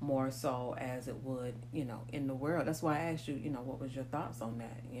more so as it would, in the world. That's why I asked you, what was your thoughts on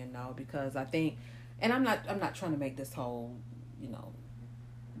that, because I think, and I'm not trying to make this whole,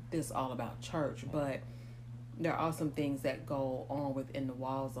 this all about church, but there are some things that go on within the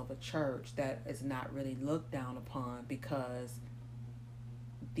walls of a church that is not really looked down upon because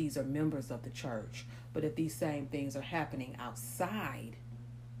these are members of the church. But if these same things are happening outside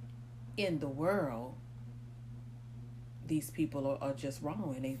in the world, these people are just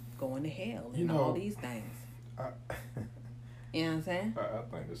wrong and they going to hell and all these things. You know what I'm saying? I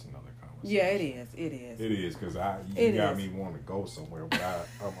think it's another conversation. Yeah, it is. It is. It is because you got me wanting to go somewhere, but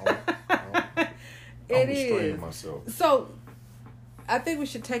I'm restraining myself. So, I think we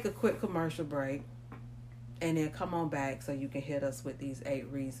should take a quick commercial break and then come on back so you can hit us with these 8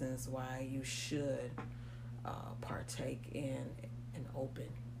 reasons why you should partake in an open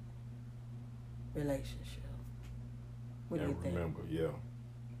relationship. What do you think? Remember,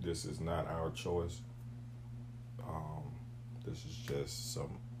 this is not our choice. This is just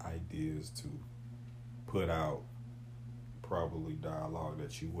some ideas to put out, probably dialogue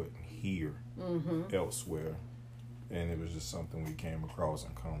that you wouldn't hear elsewhere. And it was just something we came across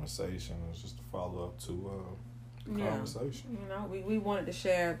in conversation. It was just a follow-up to the conversation. We wanted to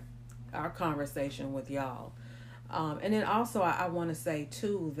share our conversation with y'all. And then also I want to say,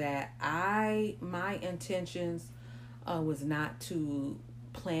 too, that my intentions was not to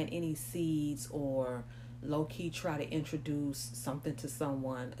plant any seeds or low-key try to introduce something to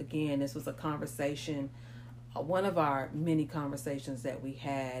someone. Again, this was a conversation, one of our many conversations that we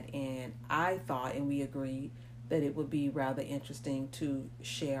had, and I thought and we agreed that it would be rather interesting to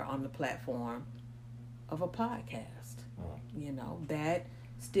share on the platform of a podcast. That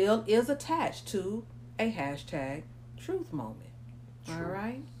still is attached to a hashtag truth moment. True.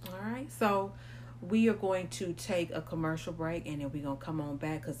 All right. So we are going to take a commercial break, and then we're going to come on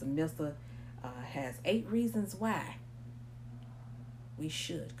back because the Mr. Has 8 reasons why we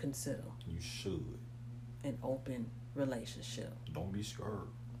should consider. You should. An open relationship. Don't be scared.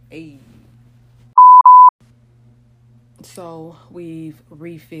 Hey. So we've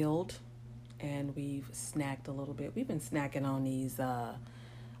refilled and we've snacked a little bit. We've been snacking on these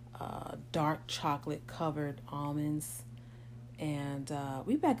dark chocolate covered almonds, and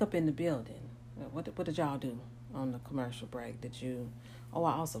we back up in the building. What did y'all do on the commercial break? I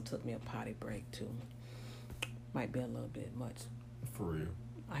also took me a potty break too. Might be a little bit much. For real.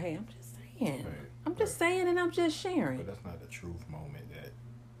 Hey, I'm just saying. I'm just saying, and I'm just sharing. But that's not the truth moment that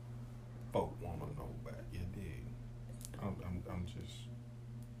folk want to know about. You dig? I'm just.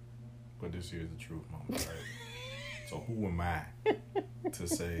 But this is the truth moment, right? So who am I to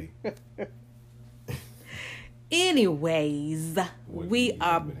say? Anyways, we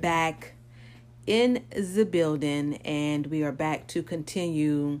are back in the building, and we are back to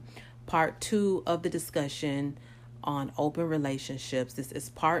continue part 2 of the discussion on open relationships. This is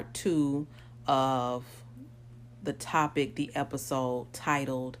part 2 of the topic, the episode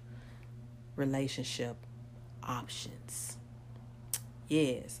titled Relationship Options.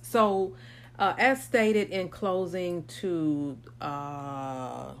 Yes. So, as stated in closing to,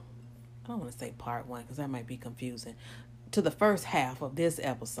 I don't want to say part 1 because that might be confusing, to the first half of this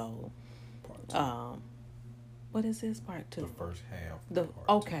episode. What is this, part 2? The first half.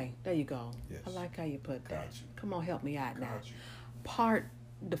 Okay, there you go. Yes. I like how you put that. Got you. Come on, help me out now. You.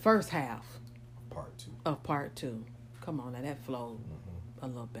 The first half Part 2. of part 2. Come on, now that flowed a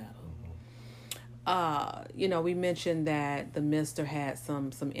little better. Mm-hmm. We mentioned that the Mister had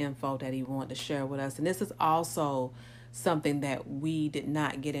some info that he wanted to share with us, and this is also something that we did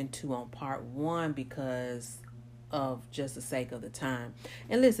not get into on part 1 because of just the sake of the time.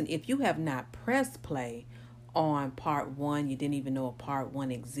 And listen, if you have not pressed play on part 1, you didn't even know a part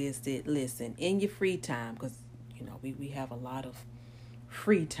 1 existed, listen, in your free time, because we have a lot of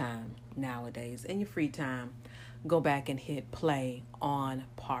free time nowadays. In your free time, go back and hit play on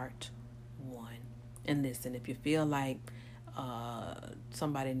part 1 and listen. If you feel like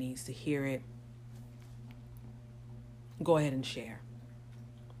somebody needs to hear it, go ahead and share,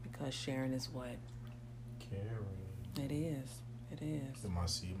 because sharing is what? Caring. It is. It is. In my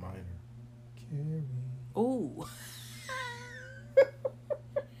C minor. Caring. Ooh.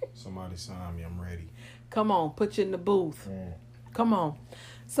 Somebody sign me. I'm ready. Come on, put you in the booth. Mm. Come on.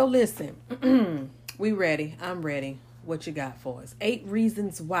 So listen, we ready. I'm ready. What you got for us? 8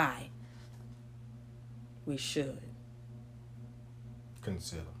 reasons why we should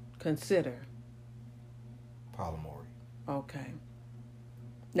consider polyamory. Okay.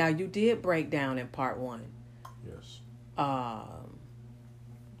 Now you did break down in part 1. Yes.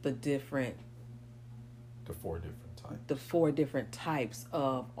 The 4 different types. The 4 different types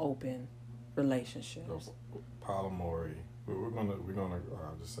of open relationships. Polyamory. We're gonna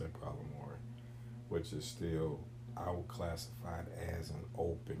just say polyamory, which is still, I would classify it as an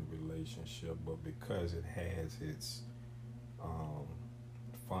open relationship, but because it has its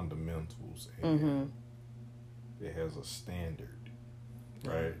fundamentals and it has a standard,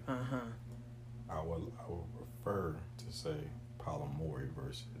 right? I would prefer to say polyamory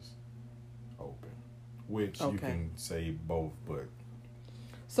versus open, which you can say both, but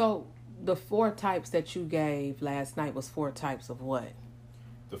so the 4 types that you gave last night was 4 types of what?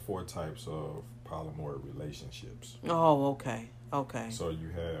 The 4 types of polyamory relationships. Oh, okay. So you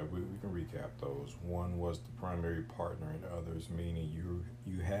have, we can recap those. 1 was the primary partner, and others meaning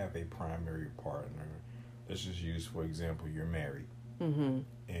you have a primary partner. Let's just use, for example, you're married, and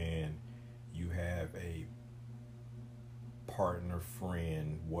you have a partner,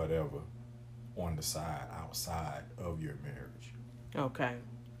 friend, whatever, on the side, outside of your marriage. Okay.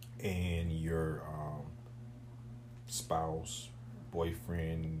 And your spouse,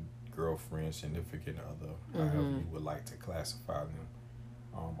 boyfriend, girlfriend, significant other, however you would like to classify them,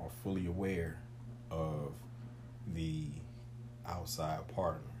 are fully aware of the outside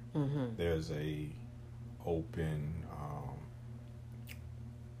partner. There's a open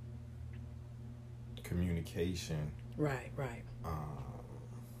communication. Right.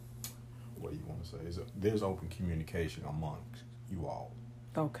 What do you want to say? There's open communication amongst you all.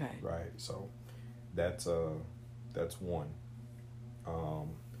 Okay. Right. So that's one.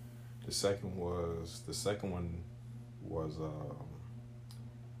 The second one was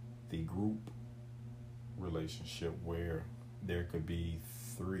the group relationship, where there could be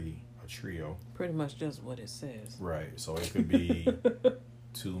 3, a trio. Pretty much just what it says. Right. So it could be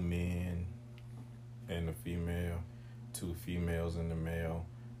 2 men and a female, 2 females and a male,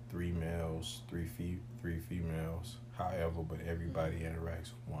 3 males, 3 females. However, but everybody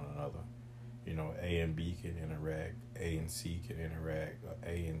interacts with one another. A and B can interact, A and C can interact,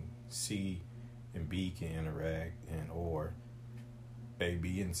 A and C and B can interact, and or A,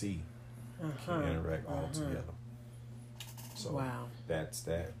 B, and C can interact all together. So wow, that's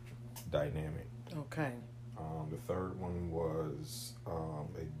that dynamic. Okay. The third one was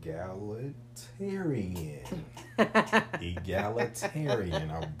egalitarian.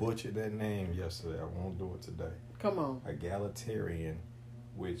 Egalitarian. I butchered that name yesterday. I won't do it today. Come on. Egalitarian,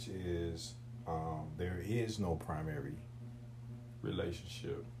 which is there is no primary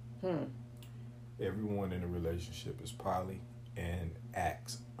relationship. Everyone in a relationship is poly and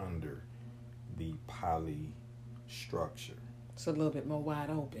acts under the poly structure. It's a little bit more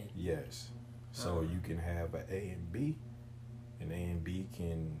wide open. Yes. So you can have an A and B, and A and B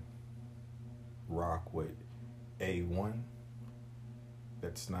can rock with A1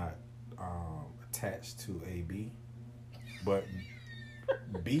 that's not attached to AB, but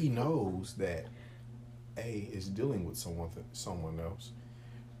B knows that A is dealing with someone else,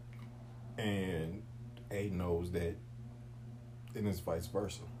 and A knows that, and it's vice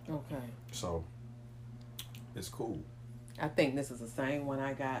versa. Okay. So it's cool. I think this is the same one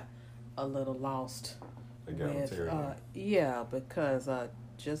I got a little lost Egalitarian. With, because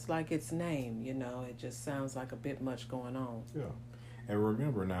just like its name, it just sounds like a bit much going on. Yeah, and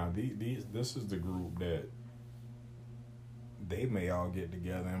remember now, this is the group that they may all get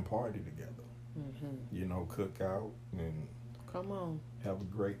together and party together. Cook out and come on, have a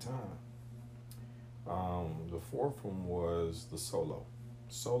great time. The fourth one was the solo.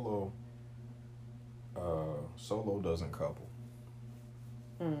 Solo doesn't couple.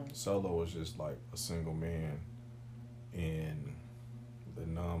 Solo is just like a single man in the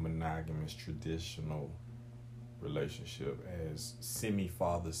non-monogamous traditional relationship, as Semi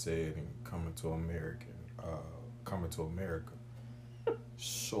Father said in Coming to America.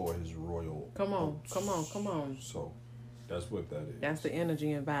 Soar his royal oats. Come on. So that's what that is. That's the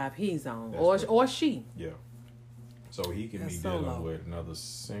energy and vibe he's on, That's or she. Yeah. So he can That's be solo. dealing with another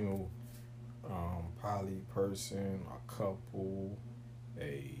single poly person, a couple,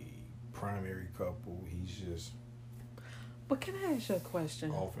 a primary couple. He's just. But can I ask you a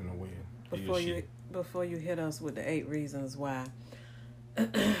question? Off in the wind. Before you hit us with the 8 reasons why,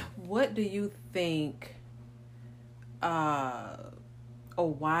 what do you think, or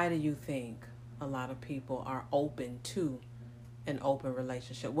why do you think a lot of people are open to an open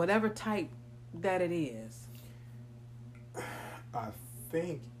relationship, whatever type that it is? I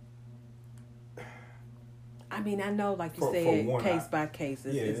think. I mean, I know, like you said, one, case by case,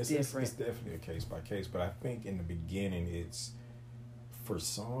 it's different. It's definitely a case by case, but I think in the beginning, it's for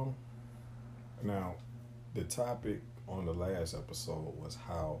some. Now, the topic on the last episode was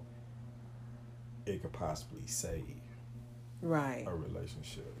how it could possibly save a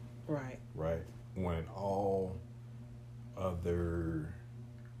relationship. Right. When all other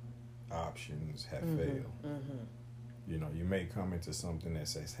options have failed. Mm-hmm. You know, you may come into something that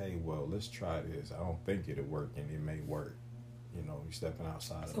says, hey, well, let's try this. I don't think it'll work, and it may work. You know, you're stepping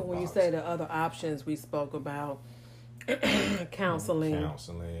outside of the box. So when you say the other options, we spoke about counseling,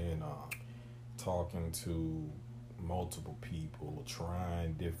 talking to multiple people,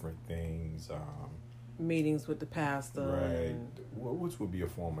 trying different things. Meetings with the pastor. Right. Which would be a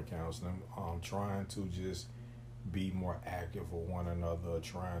form of counseling. Trying to just be more active with one another,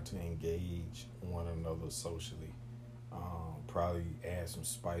 trying to engage one another socially. Probably add some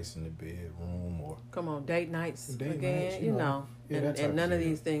spice in the bedroom, or date nights again, you know. And none of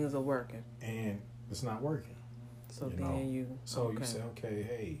these things are working. And it's not working. So you say, okay,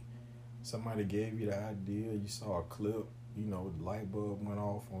 hey, somebody gave you the idea, you saw a clip, you know, the light bulb went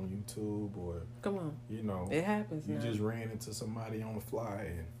off on YouTube, or you know, it happens. You just ran into somebody on the fly,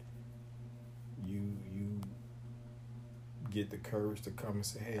 and you get the courage to come and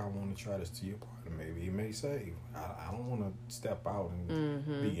say, hey, I want to try this to your partner. Maybe he may say, I don't want to step out and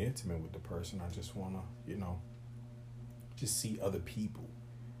be intimate with the person. I just want to, you know, just see other people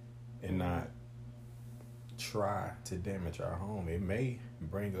and not try to damage our home. It may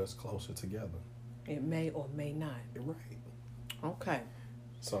bring us closer together. It may or may not. Right. Okay.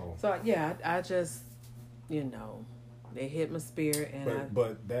 So yeah, I just, you know, they hit my spirit, and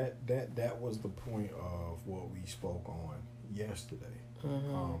but that was the point of what we spoke on yesterday.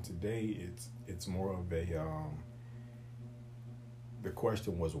 Mm-hmm. Today it's more of a the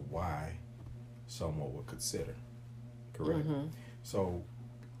question was why someone would consider, correct? Mm-hmm. So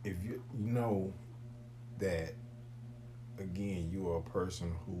if you know that, again, you are a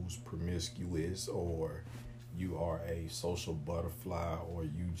person who's promiscuous, or you are a social butterfly, or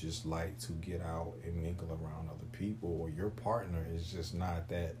you just like to get out and mingle around other people, or your partner is just not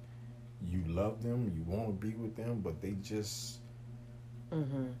that, you love them, you want to be with them, but they just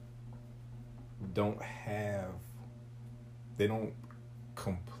they don't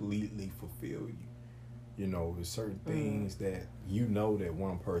completely fulfill you. You know, there's certain things that you know that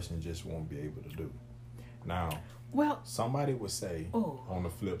one person just won't be able to do. Now, somebody would say, on the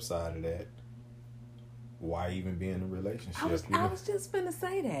flip side of that, why even be in a relationship? I was just going to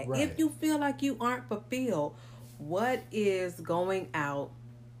say that. Right. If you feel like you aren't fulfilled, what is going out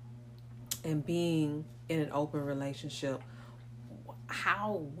and being in an open relationship,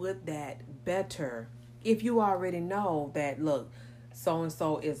 how would that better, if you already know that, look,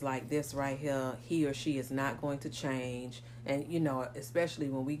 so-and-so is like this right here, he or she is not going to change. And, you know, especially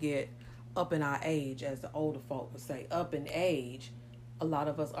when we get up in our age, as the older folk would say, up in age, a lot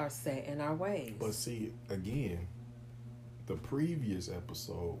of us are set in our ways. But see, again, the previous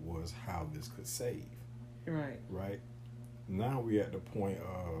episode was how this could save. Right? Now we're at the point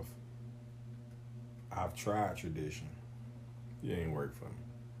of, I've tried tradition. It ain't worked for me.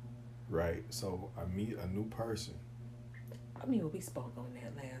 Right? So I meet a new person. I mean, we spoke on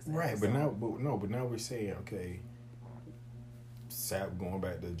that last episode. Right, but now we're saying, okay, going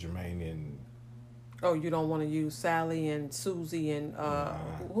back to Jermaine and... Oh, you don't want to use Sally and Susie and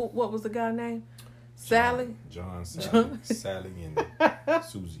what was the guy's name? Sally? John, Sally and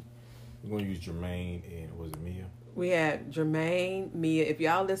Susie. We're going to use Jermaine and, was it Mia? We had Jermaine, Mia. If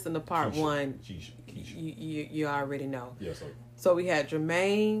y'all listen to part one, Keisha. You already know. Yes. So we had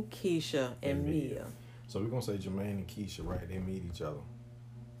Jermaine, Keisha, and Mia. So we're going to say Jermaine and Keisha, right? They meet each other.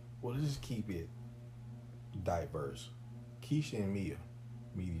 well, let's just keep it diverse. Keisha and Mia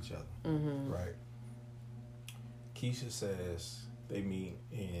meet each other, right? Keisha says they meet,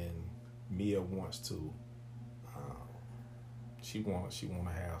 and Mia wants to. She want to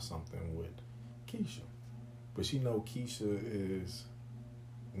have something with Keisha, but she know Keisha is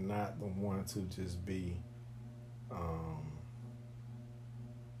not the one to just be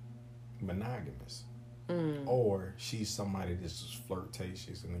monogamous. Or she's somebody that's just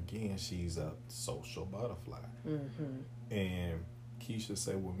flirtatious, and again, she's a social butterfly. And Keisha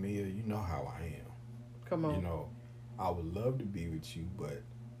said, well, Mia, you know how I am. Come on. You know, I would love to be with you, but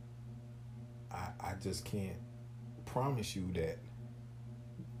I just can't promise you that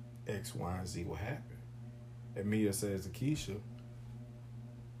X, Y, and Z will happen. And Mia says to Keisha,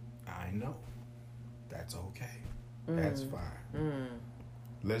 I know. That's okay. That's fine.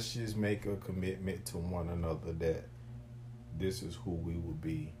 Let's just make a commitment to one another that this is who we will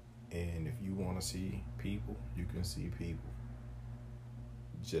be. And if you want to see people, you can see people.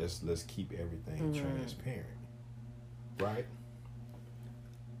 Just let's keep everything transparent. Right?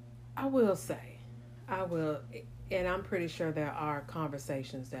 I will, and I'm pretty sure there are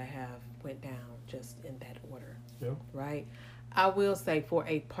conversations that have went down just in that order. Yeah. Right? I will say, for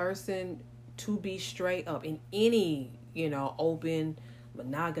a person to be straight up in any, open,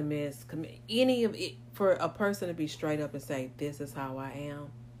 monogamous, any of it, for a person to be straight up and say, this is how I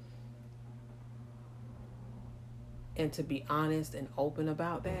am, and to be honest and open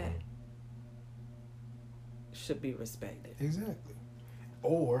about that, should be respected. Exactly.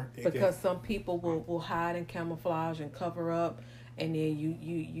 Or because some people will hide and camouflage and cover up, and then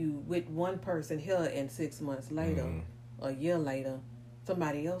you with one person here, and 6 months later, a year later,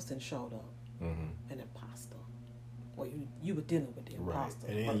 somebody else then showed up, an imposter. Well, you were dealing with the imposter,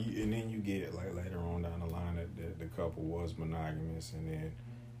 right? And then you get like later on down the line that the couple was monogamous, and then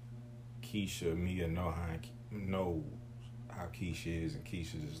Mia know how Keisha is, and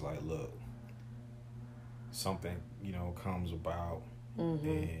Keisha's just like, look, something comes about.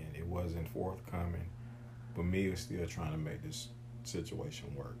 And it wasn't forthcoming, but Mia's still trying to make this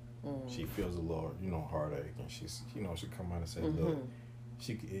situation work. She feels a little, heartache, and she's, she come out and say, look,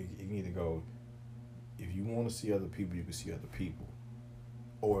 it can either go, if you want to see other people, you can see other people,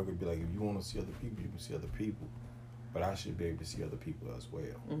 or it could be like, if you want to see other people, you can see other people, but I should be able to see other people as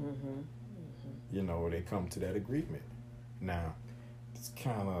well. They come to that agreement. Now, it's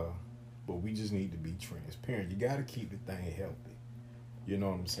kind of, but we just need to be transparent. You got to keep the thing healthy. You know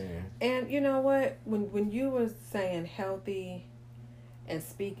what I'm saying? And you know what? When you were saying healthy and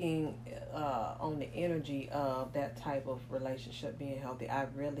speaking on the energy of that type of relationship being healthy, I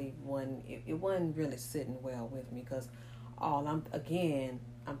really it wasn't really sitting well with me, because I'm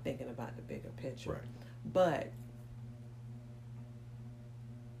thinking about the bigger picture. Right. But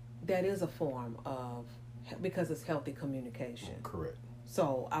that is a form of, because it's healthy communication. Correct.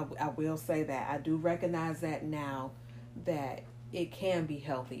 So I will say that I do recognize that now, that it can be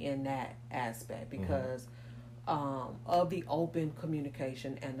healthy in that aspect, because of the open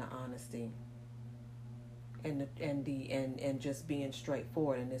communication and the honesty, and just being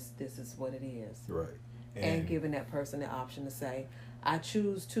straightforward, and this is what it is, right? And giving that person the option to say, I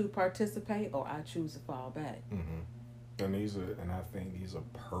choose to participate, or I choose to fall back. And I think these are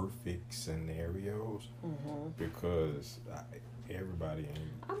perfect scenarios, because everybody ain't.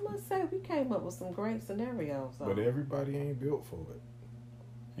 I must say, we came up with some great scenarios, though. But everybody ain't built for it.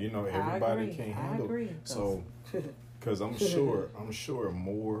 Everybody can't handle it. So, because I'm sure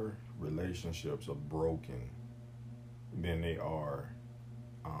more relationships are broken than they are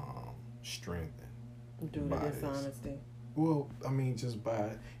strengthened due to dishonesty. Well, I mean, just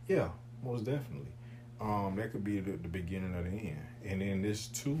most definitely. That could be the beginning of the end, and then this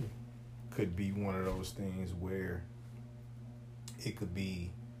too could be one of those things where it could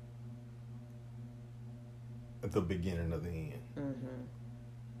be the beginning of the end.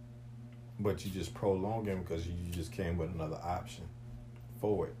 But you just prolong it because you just came with another option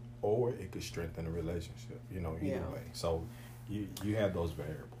for it, or it could strengthen the relationship. Either way. So you have those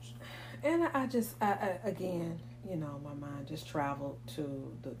variables. And I again, my mind just traveled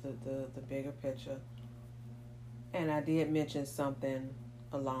to the bigger picture. And I did mention something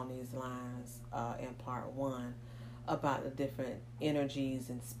along these lines in part 1 about the different energies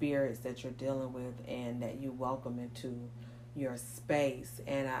and spirits that you're dealing with and that you welcome into your space.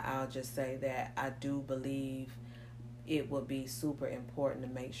 And I'll just say that I do believe it would be super important to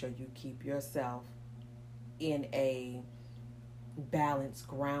make sure you keep yourself in a balanced,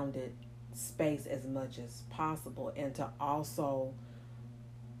 grounded space as much as possible, and to also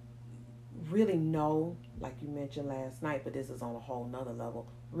really know, like you mentioned last night, but this is on a whole nother level,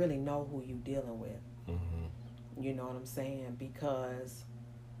 really know who you dealing with. Mm-hmm. You know what I'm saying? Because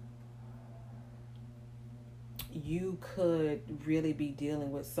you could really be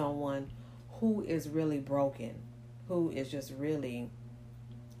dealing with someone who is really broken, who is just really,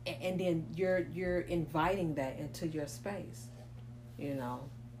 and then you're inviting that into your space, you know.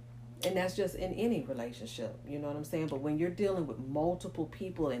 And that's just in any relationship, you know what I'm saying? But when you're dealing with multiple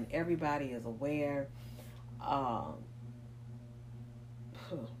people and everybody is aware, now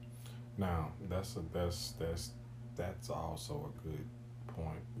that's also a good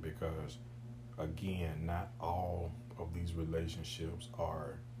point, because again, not all of these relationships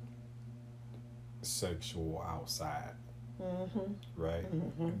are sexual outside, mm-hmm, right?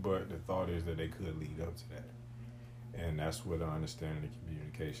 mm-hmm. But the thought is that they could lead up to that, and that's where the understanding of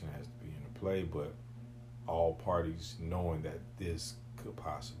communication has to be in play. But all parties knowing that this could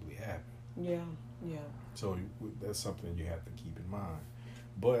possibly happen. Yeah. So that's something you have to keep in mind.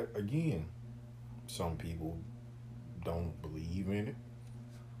 But again, some people don't believe in it.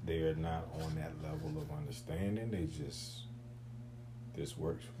 They're not on that level of understanding. They just, this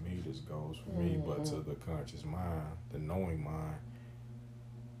works for me, this goes for me. But to the conscious mind, the knowing mind,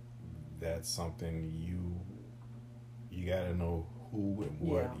 that's something you gotta know who and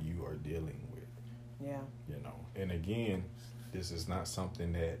what you are dealing with. Yeah. You know. And again, this is not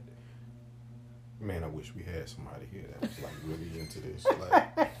something that, man, I wish we had somebody here that was like really into this.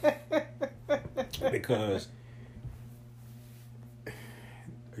 Like, because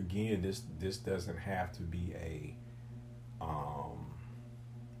again, this doesn't have to be a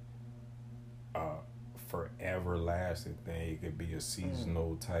forever lasting thing. It could be a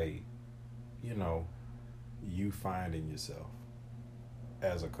seasonal type, you know, you finding yourself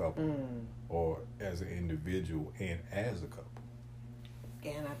as a couple or as an individual and as a couple.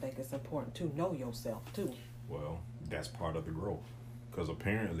 And I think it's important to know yourself too. Well, that's part of the growth, because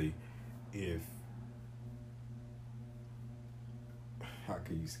apparently, if how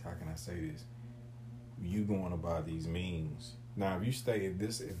can I say this? You going about these means now. If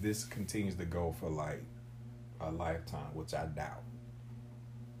this continues to go for like a lifetime, which I doubt,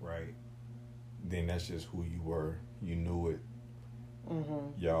 right? Then that's just who you were. You knew it.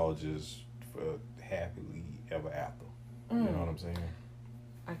 Mm-hmm. Y'all just happily ever after. You know what I'm saying?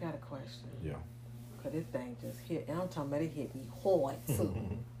 I got a question. Yeah. Cause this thing just hit, and I'm talking about it hit me hard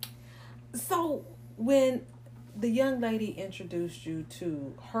too. So when the young lady introduced you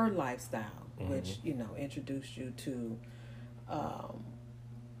to her lifestyle, which introduced you to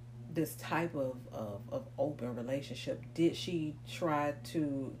this type of open relationship, did she try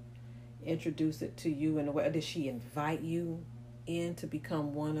to introduce it to you in a way? Or did she invite you in to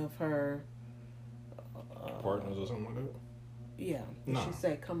become one of her partners or something like that? Yeah. Did she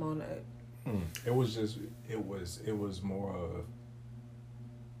say, "Come on"? It was more of,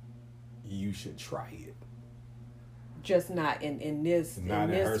 you should try it. Just not in this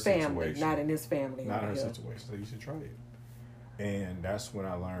family. Situation. Not in this family. Not in her situation. So you should try it. And that's when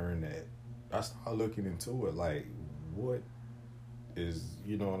I learned that I started looking into it, like, what is,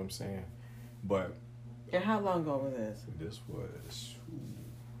 you know what I'm saying? But. And how long ago was this? This was,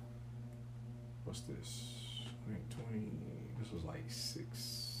 what's this? 20, this was like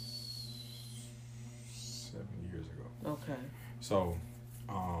 6-7 years ago. Okay. So,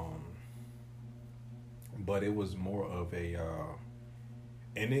 but it was more of a,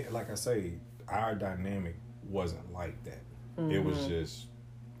 and it, like I say, our dynamic wasn't like that. Mm-hmm. It was just,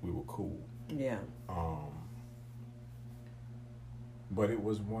 we were cool. Yeah. But it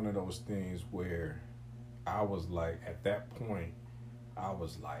was one of those things where I was like, at that point, I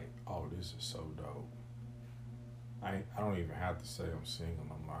was like, oh, this is so dope. I don't even have to say I'm single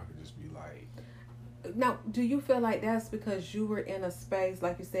no more. I could just be like. Now, do you feel like that's because you were in a space,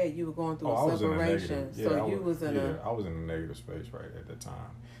 like you said, you were going through a separation? I was in a negative space right at the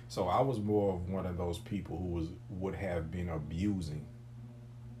time. So I was more of one of those people who would have been abusing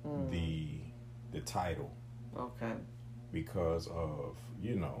the title. Okay. Because of,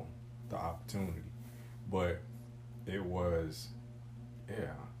 the opportunity. But it was,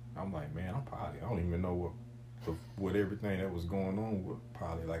 I'm like, man, I don't even know what everything that was going on with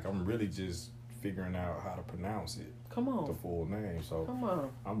Polly. Like, I'm really just figuring out how to pronounce it. Come on. The full name. So come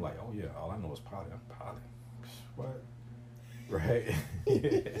on. I'm like, oh yeah, all I know is Polly. I'm Polly. What? Right?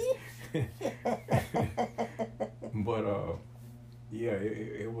 But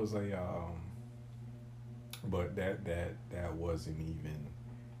it was a but that wasn't even,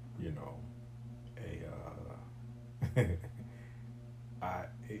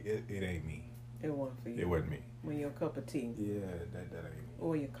 it ain't me. It wasn't for you. It wasn't me. When your cup of tea. Yeah, that ain't me.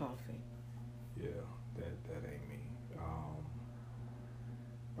 Or your coffee. Yeah, that ain't me.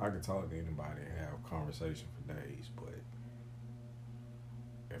 I could talk to anybody and have a conversation for days, but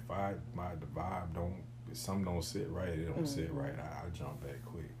if the vibe if something don't sit right, it don't sit right. I jump back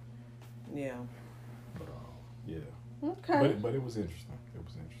quick. Yeah. But yeah. Okay. But it was interesting. It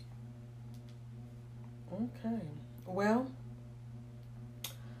was interesting. Okay. Well,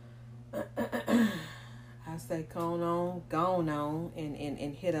 I say go on,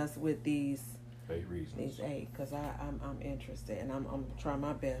 and hit us with these 8 reasons. These 8, because I'm interested, and I'm trying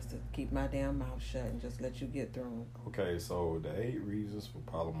my best to keep my damn mouth shut and just let you get through them. Okay, so the 8 reasons for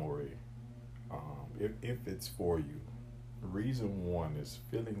polyamory, if it's for you, reason 1 is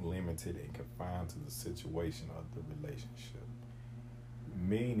feeling limited and confined to the situation of the relationship.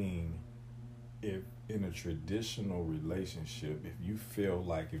 Meaning, if in a traditional relationship, if you feel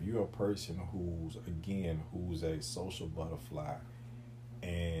like if you're a person who's a social butterfly,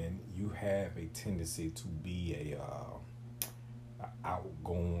 and you have a tendency to be a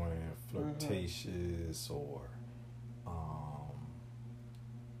outgoing, flirtatious, or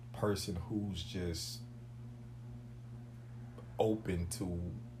person who's just open to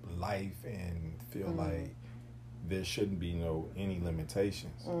life and feel like there shouldn't be any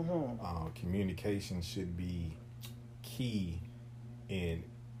limitations. Communication should be key, and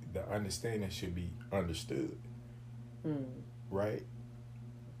the understanding should be understood. Right?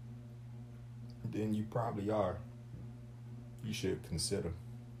 Then you should consider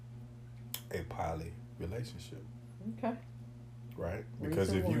a poly relationship. Okay. Right?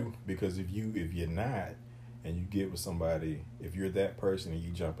 Because if you're not, and you get with somebody, if you're that person and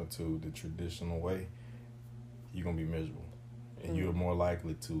you jump into the traditional way, you're gonna be miserable, and you're more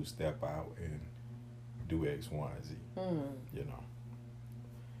likely to step out and do X, Y, and Z. You know.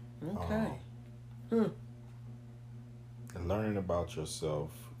 Okay. And learning about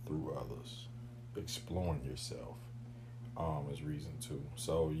yourself through others, exploring yourself, is reason 2.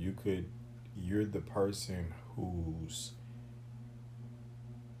 So you're the person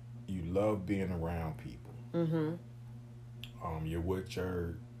you love being around people. You're with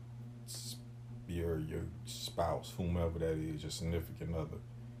your spouse, whomever that is, your significant other,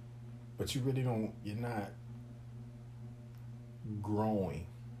 but you're not growing,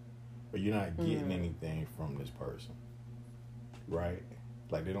 or you're not getting anything from this person, right?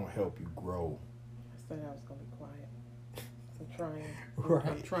 Like, they don't help you grow. I said I was gonna be quiet. I'm trying. Right.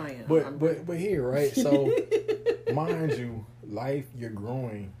 I'm trying. But here, right? So, mind you, you're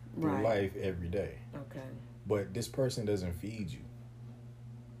growing through life every day. Okay. But this person doesn't feed you.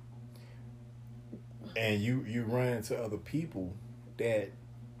 And you run into other people that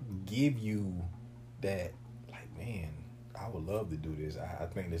give you that, like, man, I would love to do this. I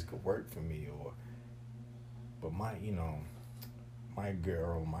think this could work for me. But my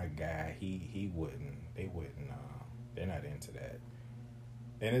girl, my guy, he wouldn't. They wouldn't. They're not into that.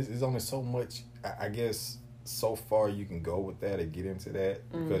 And it's only so much, I guess, so far you can go with that and get into that,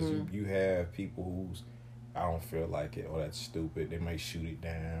 because you have people who's, I don't feel like it, or that's stupid. They may shoot it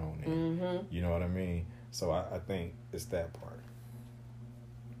down, and you know what I mean? So I think it's that part.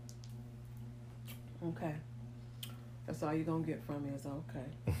 Okay. That's all you're going to get from me is okay.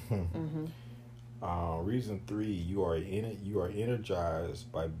 Reason 3, you are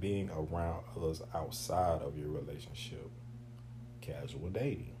energized by being around others outside of your relationship. Casual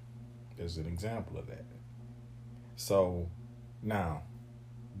dating is an example of that. So now,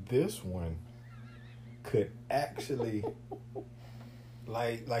 this one could actually,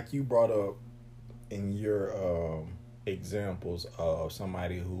 like you brought up in your examples of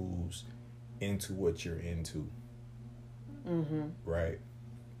somebody who's into what you're into, right?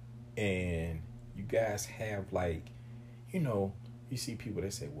 And you guys have, like, you see people, they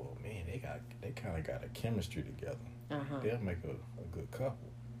say, well, man, they kind of got a chemistry together. They'll make a good couple.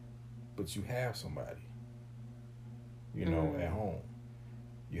 But you have somebody, at home.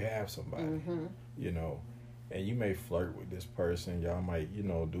 You have somebody, and you may flirt with this person. Y'all might,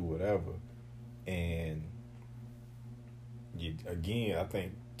 do whatever. And I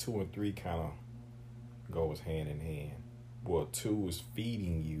think 2 and 3 kind of goes hand in hand. Well, 2 is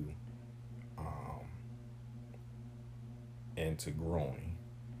feeding you into growing.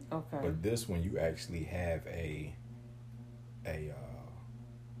 Okay. But this one, you actually have a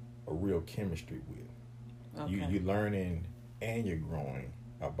real chemistry with. Okay. You're learning and you're growing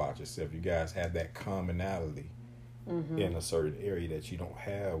about yourself. You guys have that commonality in a certain area that you don't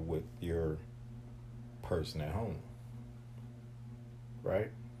have with your person at home.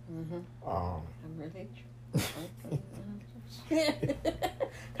 Right? I'm really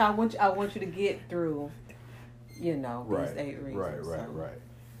I want you to get through, these 8 reasons. Right.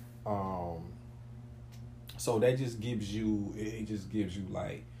 So that just gives you, it just gives you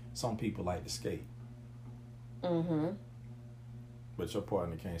like, some people like to skate. Mm-hmm. But your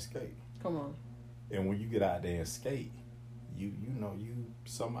partner can't skate. Come on. And when you get out there and skate, you know, you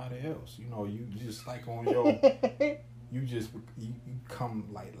somebody else. You know, you just like on your, you come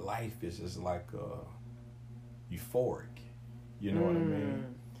like life is just like euphoric. You know what I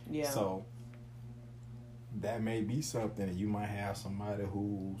mean? Yeah. So that may be something that you might have somebody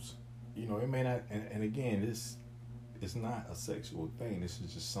who's, you know, it may not, and again, it's not a sexual thing. This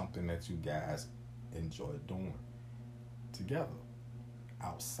is just something that you guys enjoy doing together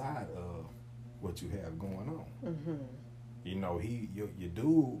outside of what you have going on. Mm-hmm. You know, your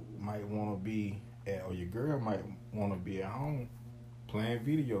dude might want to be at, or your girl might want to be at home playing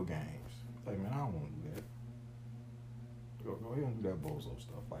video games. Like, man, I don't want to do that. Go ahead and do that bozo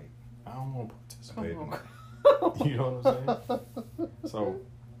stuff. Like, I don't want to participate in that. You know what I'm saying? So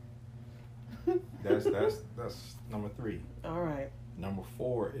that's number 3. All right. Number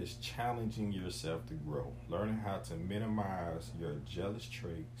 4 is challenging yourself to grow. Learning how to minimize your jealous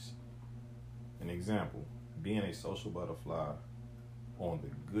traits. An example, being a social butterfly on the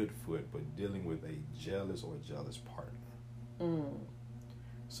good foot, but dealing with a jealous or jealous partner.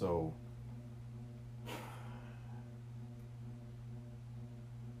 So,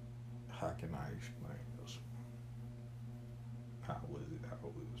 how can I explain this? How it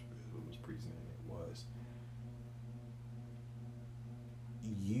was presented was,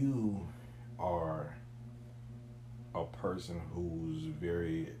 you are a person who's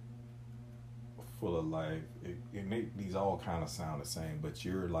very full of life. These all kind of sound the same, but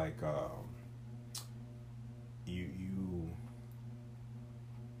you're like you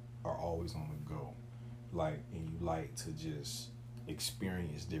are always on the go, like, and you like to just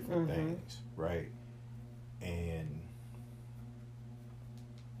experience different things, right? And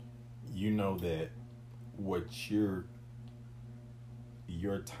you know that what your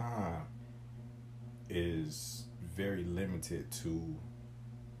time is very limited to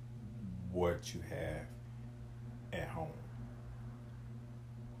what you have at home.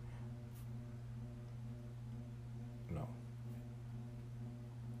 No.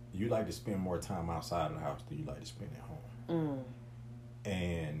 You like to spend more time outside of the house than you like to spend at home.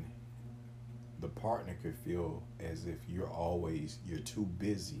 And the partner could feel as if you're too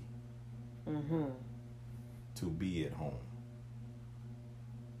busy to be at home.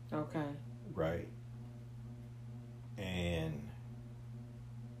 Okay. Right? And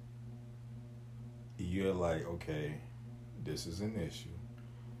you're like, okay, this is an issue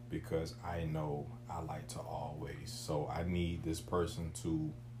because I know I like to always, so I need this person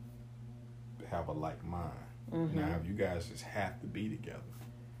to have a like mind. Now, if you guys just have to be together,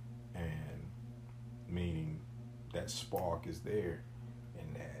 and meaning that spark is there,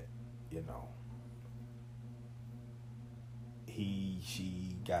 and that, you know,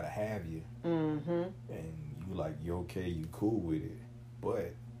 she gotta have you, and you like, you okay, you cool with it,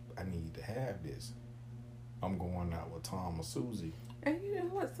 but I need to have this. I'm going out with Tom or Susie. And you know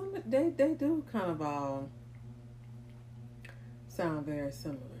what? They do kind of all sound very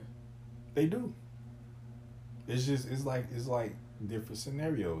similar. They do. It's like different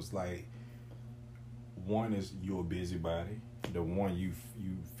scenarios. Like, one is you're a busybody. The one you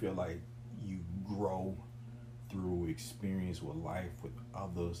feel like you grow through experience with life with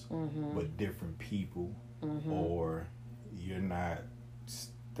others, but different people, or you're not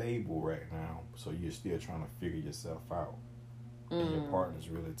stable right now, so you're still trying to figure yourself out, and your partner's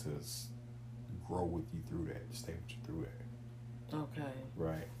really to grow with you through that, to stay with you through that. Okay.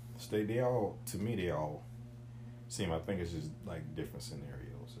 Right. They all seem, I think it's just like different scenarios.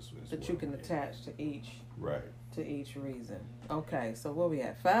 That you can attach to each. Right. To each reason. Okay, so what we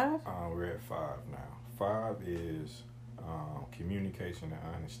at, 5? We're at 5 now. 5 is communication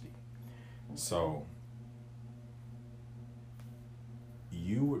and honesty. Okay. So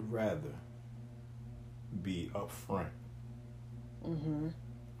you would rather be upfront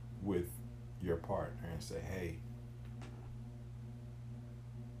with your partner and say, hey,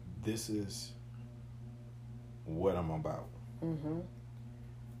 this is what I'm about.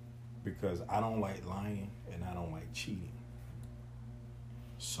 Because I don't like lying and I don't like cheating.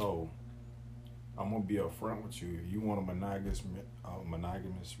 So I'm going to be upfront with you. If you want a monogamous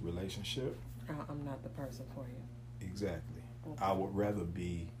relationship, I'm not the person for you. Exactly. Okay. I would rather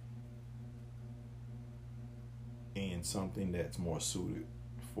be in something that's more suited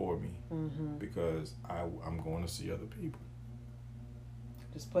for me, because I'm going to see other people.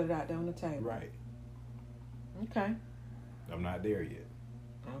 Just put it out there on the table. Right. Okay. I'm not there yet.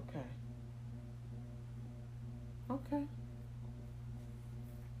 Okay.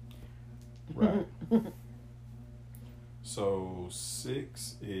 Right. So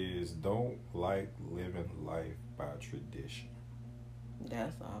 6 is don't like living life by tradition.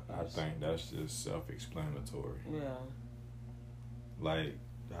 That's I obvious. think that's just self-explanatory. Yeah. Like,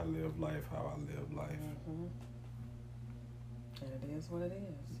 I live life how I live life. Mm-hmm. And it is what it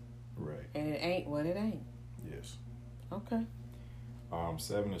is. Right. And it ain't what it ain't. Yes. Okay.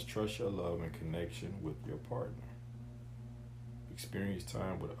 7 is trust your love and connection with your partner. Experience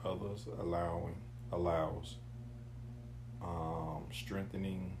time with others allows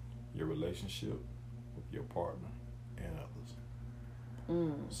strengthening your relationship with your partner and others.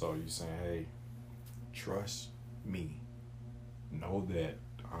 So you're saying, hey, trust me. Know that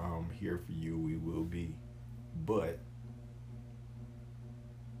I'm here for you. We will be. But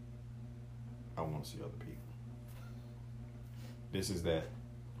I want to see other people. This is that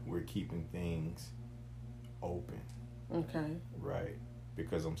we're keeping things open. Okay. Right?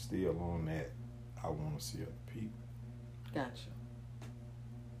 Because I'm still on that I want to see other people. Gotcha.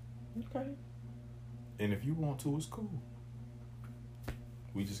 Okay. And if you want to, it's cool.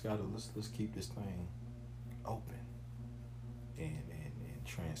 We just gotta let's keep this thing open and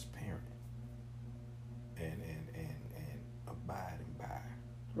transparent and abiding by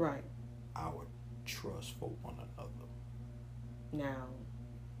Right. our trust for one another. Now,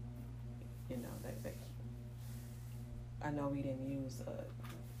 that I know we didn't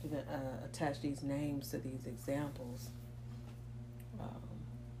attach these names to these examples,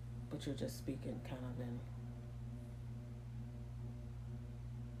 but you're just speaking kind of in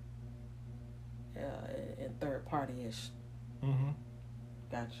third party ish. Mm-hmm.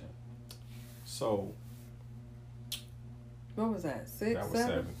 Gotcha. So what was that? 6, that was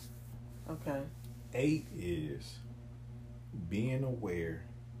 7. Okay. 8 is being aware.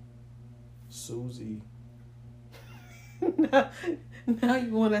 Susie. now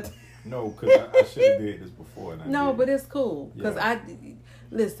you want to. No, because I should have did this before. And I No, didn't. but it's cool because Yeah.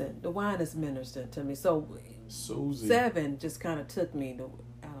 listen. The wine is ministered to me. So Susie. 7 just kind of took me to.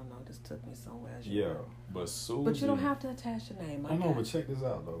 I don't know. Just took me somewhere. Yeah, but Susie. But you don't have to attach your name. I know, but check this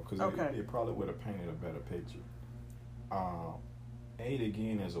out though, because Okay. it probably would have painted a better picture. 8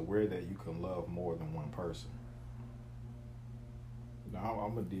 again is aware that you can love more than one person. Now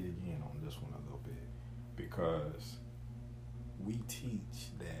I'm gonna dig in on this one a little bit because we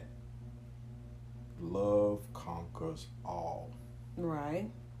teach that love conquers all.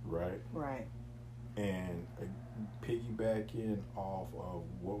 Right. Right. Right. And piggybacking off of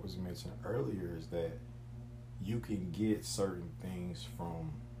what was mentioned earlier is that you can get certain things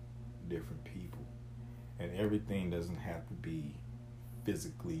from different people, and everything doesn't have to be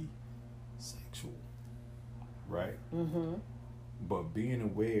physically sexual, right? Mm-hmm. But being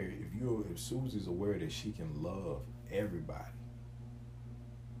aware, if Susie's aware that she can love everybody,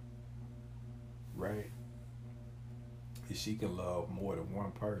 right? If she can love more than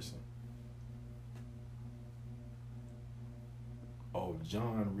one person. Oh,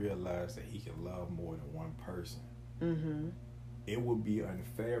 John realized that he can love more than one person. Mm-hmm. It would be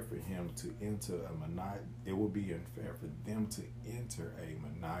unfair for him to enter it would be unfair for them to enter a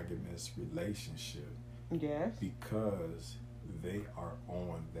monogamous relationship. Yes. Because they are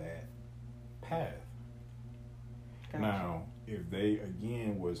on that path. Gotcha. Now, if they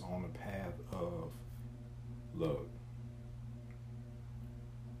again was on the path of, look,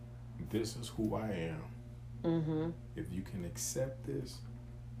 this is who I am. Mm-hmm. If you can accept this,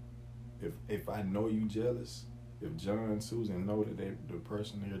 if I know you jealous, if John and Susan know that the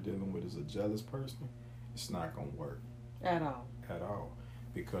person they're dealing with is a jealous person, it's not gonna work At all. at all,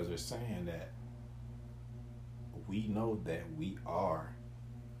 because they're saying that we know that we are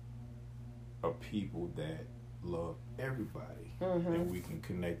a people that love everybody, Mm-hmm. and we can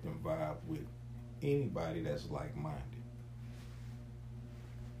connect and vibe with anybody that's like-minded.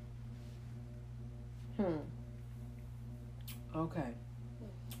 Okay.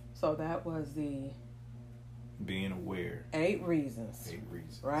 So that was the Being aware. 8 reasons. 8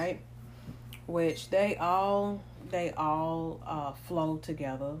 reasons. Right? Which they all flow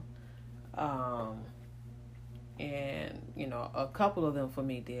together. And a couple of them for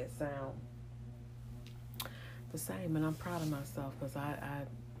me did sound the same, and I'm proud of myself because I had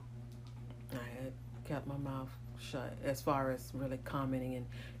kept my mouth shut as far as really commenting and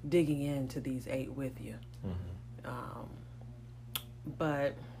digging into these 8 with you. Mm-hmm.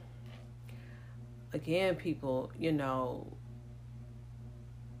 But again, people,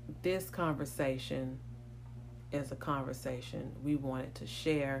 this conversation is a conversation we wanted to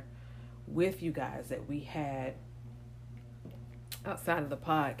share with you guys that we had outside of the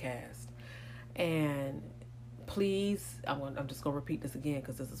podcast. And please, I'm just going to repeat this again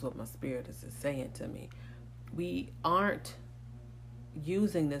because this is what my spirit is saying to me. we aren't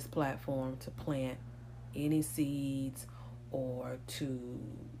using this platform to plant any seeds or to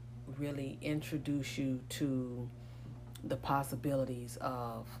really introduce you to the possibilities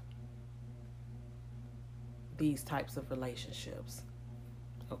of these types of relationships.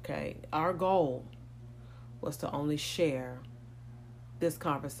 Okay, our goal was to only share this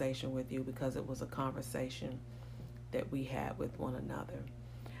conversation with you because it was a conversation that we had with one another.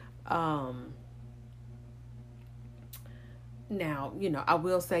 Now, I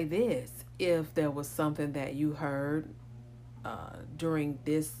will say this. If there was something that you heard during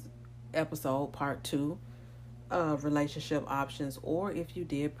this episode, part 2 of relationship options, or if you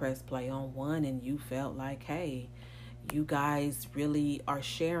did press play on 1 and you felt like, hey, you guys really are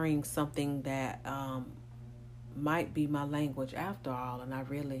sharing something that might be my language after all, and I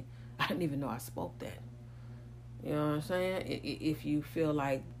didn't even know I spoke that. You know what I'm saying? If you feel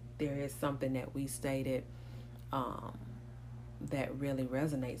like there is something that we stated that really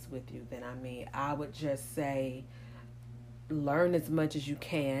resonates with you, then I would just say learn as much as you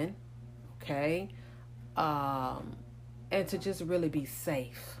can, okay? And to just really be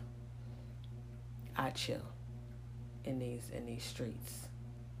safe. I chill in these streets.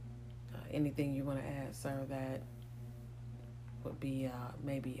 Anything you want to add, sir, that would be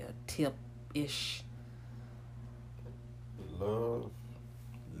maybe a tip-ish? Love,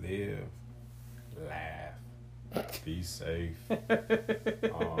 live, laugh, be safe.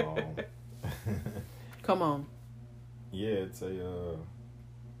 Come on. Yeah, it's I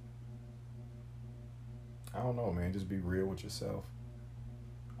don't know, man. Just be real with yourself.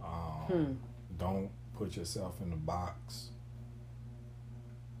 Don't put yourself in the box.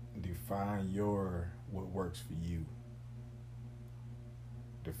 Define what works for you.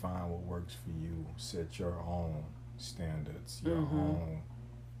 Define what works for you. Set your own standards, your own.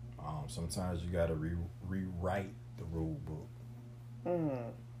 Sometimes you got to rewrite the rule book.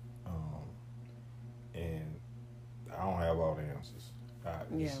 And I don't have all the answers.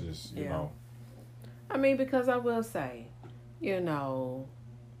 It's just, you know. Because I will say,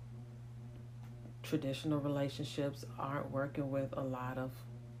 traditional relationships aren't working with a lot of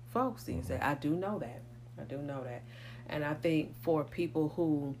folks these days. I do know that. And I think for people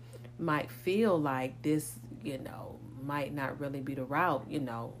who might feel like this, might not really be the route,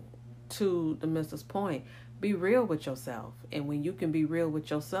 to the Mrs. point, be real with yourself. And when you can be real with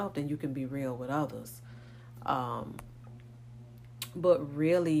yourself, then you can be real with others. But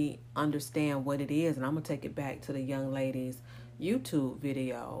really understand what it is. And I'm going to take it back to the young lady's YouTube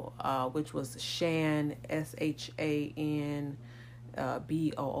video, which was Shan, SHAN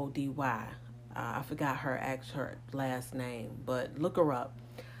BOODY. I forgot her last name, but look her up.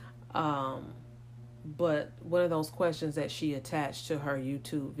 But one of those questions that she attached to her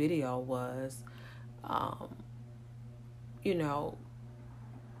YouTube video was,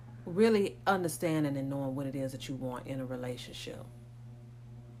 really understanding and knowing what it is that you want in a relationship.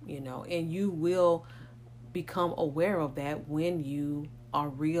 And you will become aware of that when you are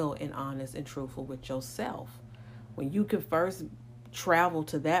real and honest and truthful with yourself. When you can first travel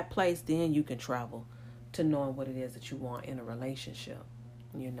to that place, then you can travel to knowing what it is that you want in a relationship,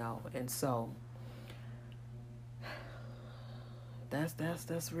 and so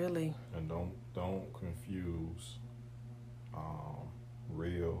that's really. And don't confuse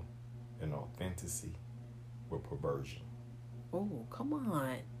real and authenticity with perversion. Oh, come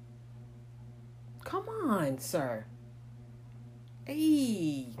on, sir.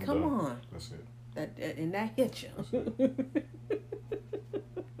 Hey, come on. That's it. That hit you.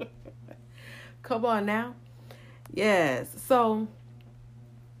 Come on now. Yes. So,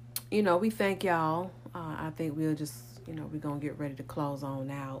 we thank y'all. I think we'll just, we're going to get ready to close on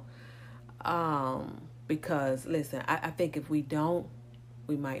out. Because, listen, I think if we don't,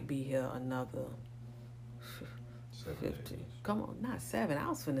 we might be here another 50. Come on, not 7. I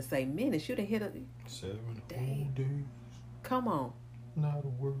was finna say minutes. You done hit a 7 whole days. Come on. Not a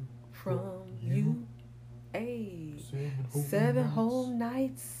word from you. Hey. 7 whole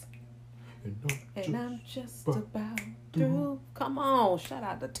nights. And I'm just about through. Come on. Shout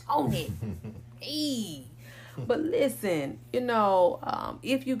out to Tony. Hey. But listen,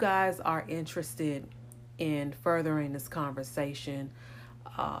 if you guys are interested in furthering this conversation,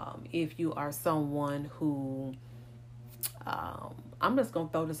 if you are someone who, I'm just going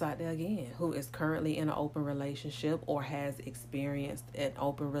to throw this out there again, who is currently in an open relationship or has experienced an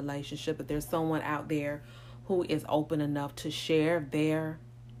open relationship, if there's someone out there who is open enough to share their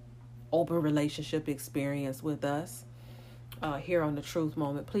open relationship experience with us here on The Truth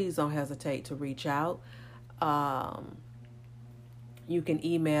Moment, please don't hesitate to reach out. You can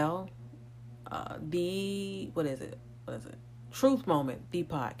email What is it? Truth Moment, the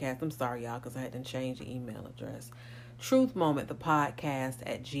podcast. I'm sorry, y'all, because I had to change the email address. Truth Moment, the podcast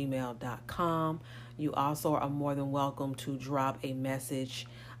at gmail.com. You also are more than welcome to drop a message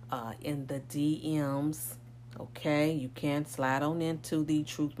in the DMs. Okay, you can slide on into the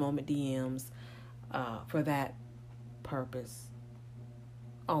Truth Moment DMs for that purpose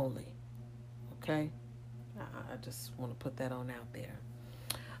only. Okay, I just want to put that on out there.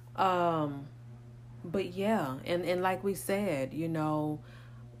 But yeah, and like we said,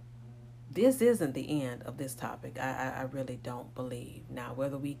 this isn't the end of this topic. I really don't believe. Now,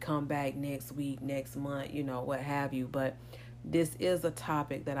 whether we come back next week, next month, what have you, but this is a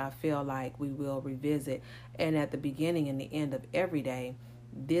topic that I feel like we will revisit. And at the beginning and the end of every day,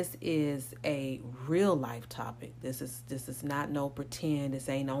 this is a real life topic. This is not no pretend. This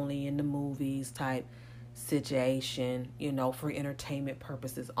ain't only in the movies type situation, for entertainment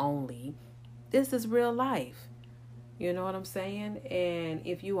purposes only. This is real life. You know what I'm saying? And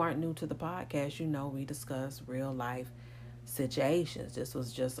if you aren't new to the podcast, we discuss real life situations. This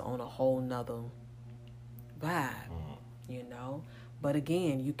was just on a whole nother vibe, But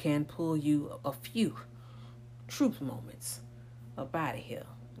again, you can pull you a few truth moments up out of here.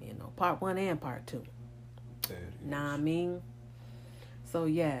 Part 1 and part 2. Know what I mean? So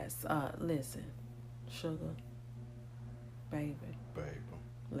yes, listen, sugar, baby.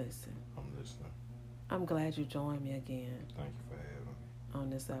 Listen. I'm listening. I'm glad you joined me again. Thank you for having me. On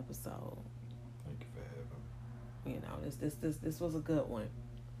this episode. Thank you for having me. This was a good one.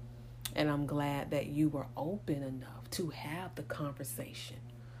 And I'm glad that you were open enough to have the conversation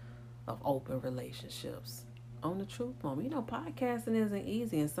of open relationships on the Truth Moment. Podcasting isn't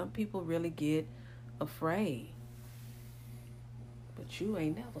easy, and some people really get afraid. But you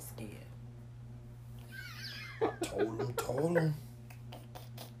ain't never scared. I told him.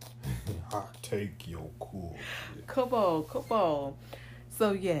 I take your cool. Come on.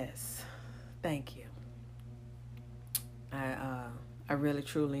 So yes, thank you. I really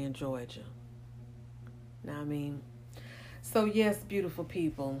truly enjoyed you. Know what I mean? So yes, beautiful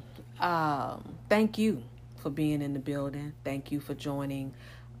people. Thank you for being in the building. Thank you for joining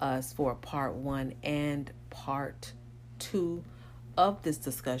us for part 1 and part 2 of this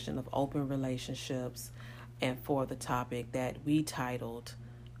discussion of open relationships, and for the topic that we titled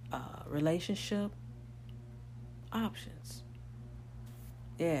relationship options.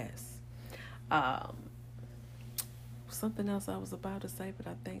 Yes. Something else I was about to say, but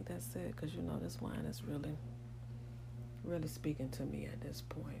I think that's it, because this wine is really speaking to me at this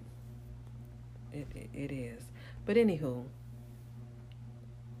point. It is. But anywho,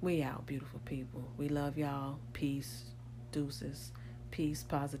 we out, beautiful people. We love y'all. Peace, deuces, peace,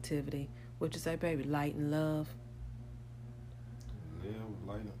 positivity. What you say, baby? Light and love. Live,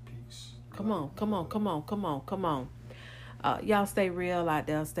 light, and peace. Come on. Y'all stay real out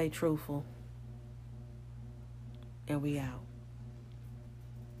there. Stay truthful. And we out.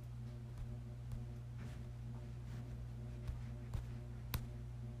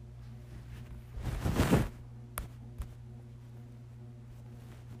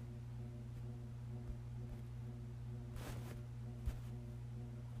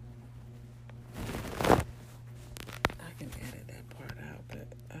 I can edit that part out, but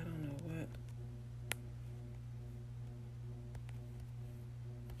I don't know what.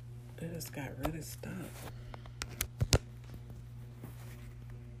 It just got really stuck.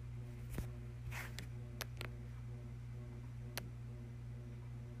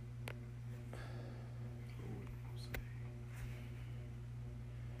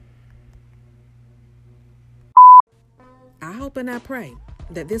 I hope and I pray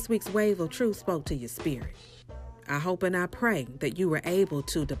that this week's wave of truth spoke to your spirit. I hope and I pray that you were able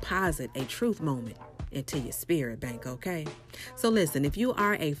to deposit a truth moment into your spirit bank, okay? So listen, if you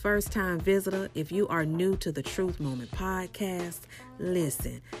are a first-time visitor, if you are new to the Truth Moment podcast,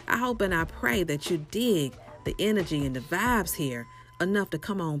 listen, I hope and I pray that you dig the energy and the vibes here enough to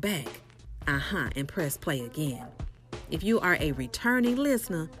come on back, and press play again. If you are a returning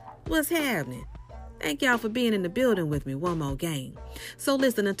listener, what's happening? Thank y'all for being in the building with me one more game. So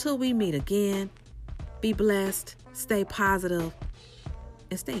listen, until we meet again, be blessed, stay positive,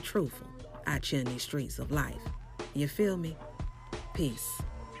 and stay truthful out here in these streets of life. You feel me? Peace.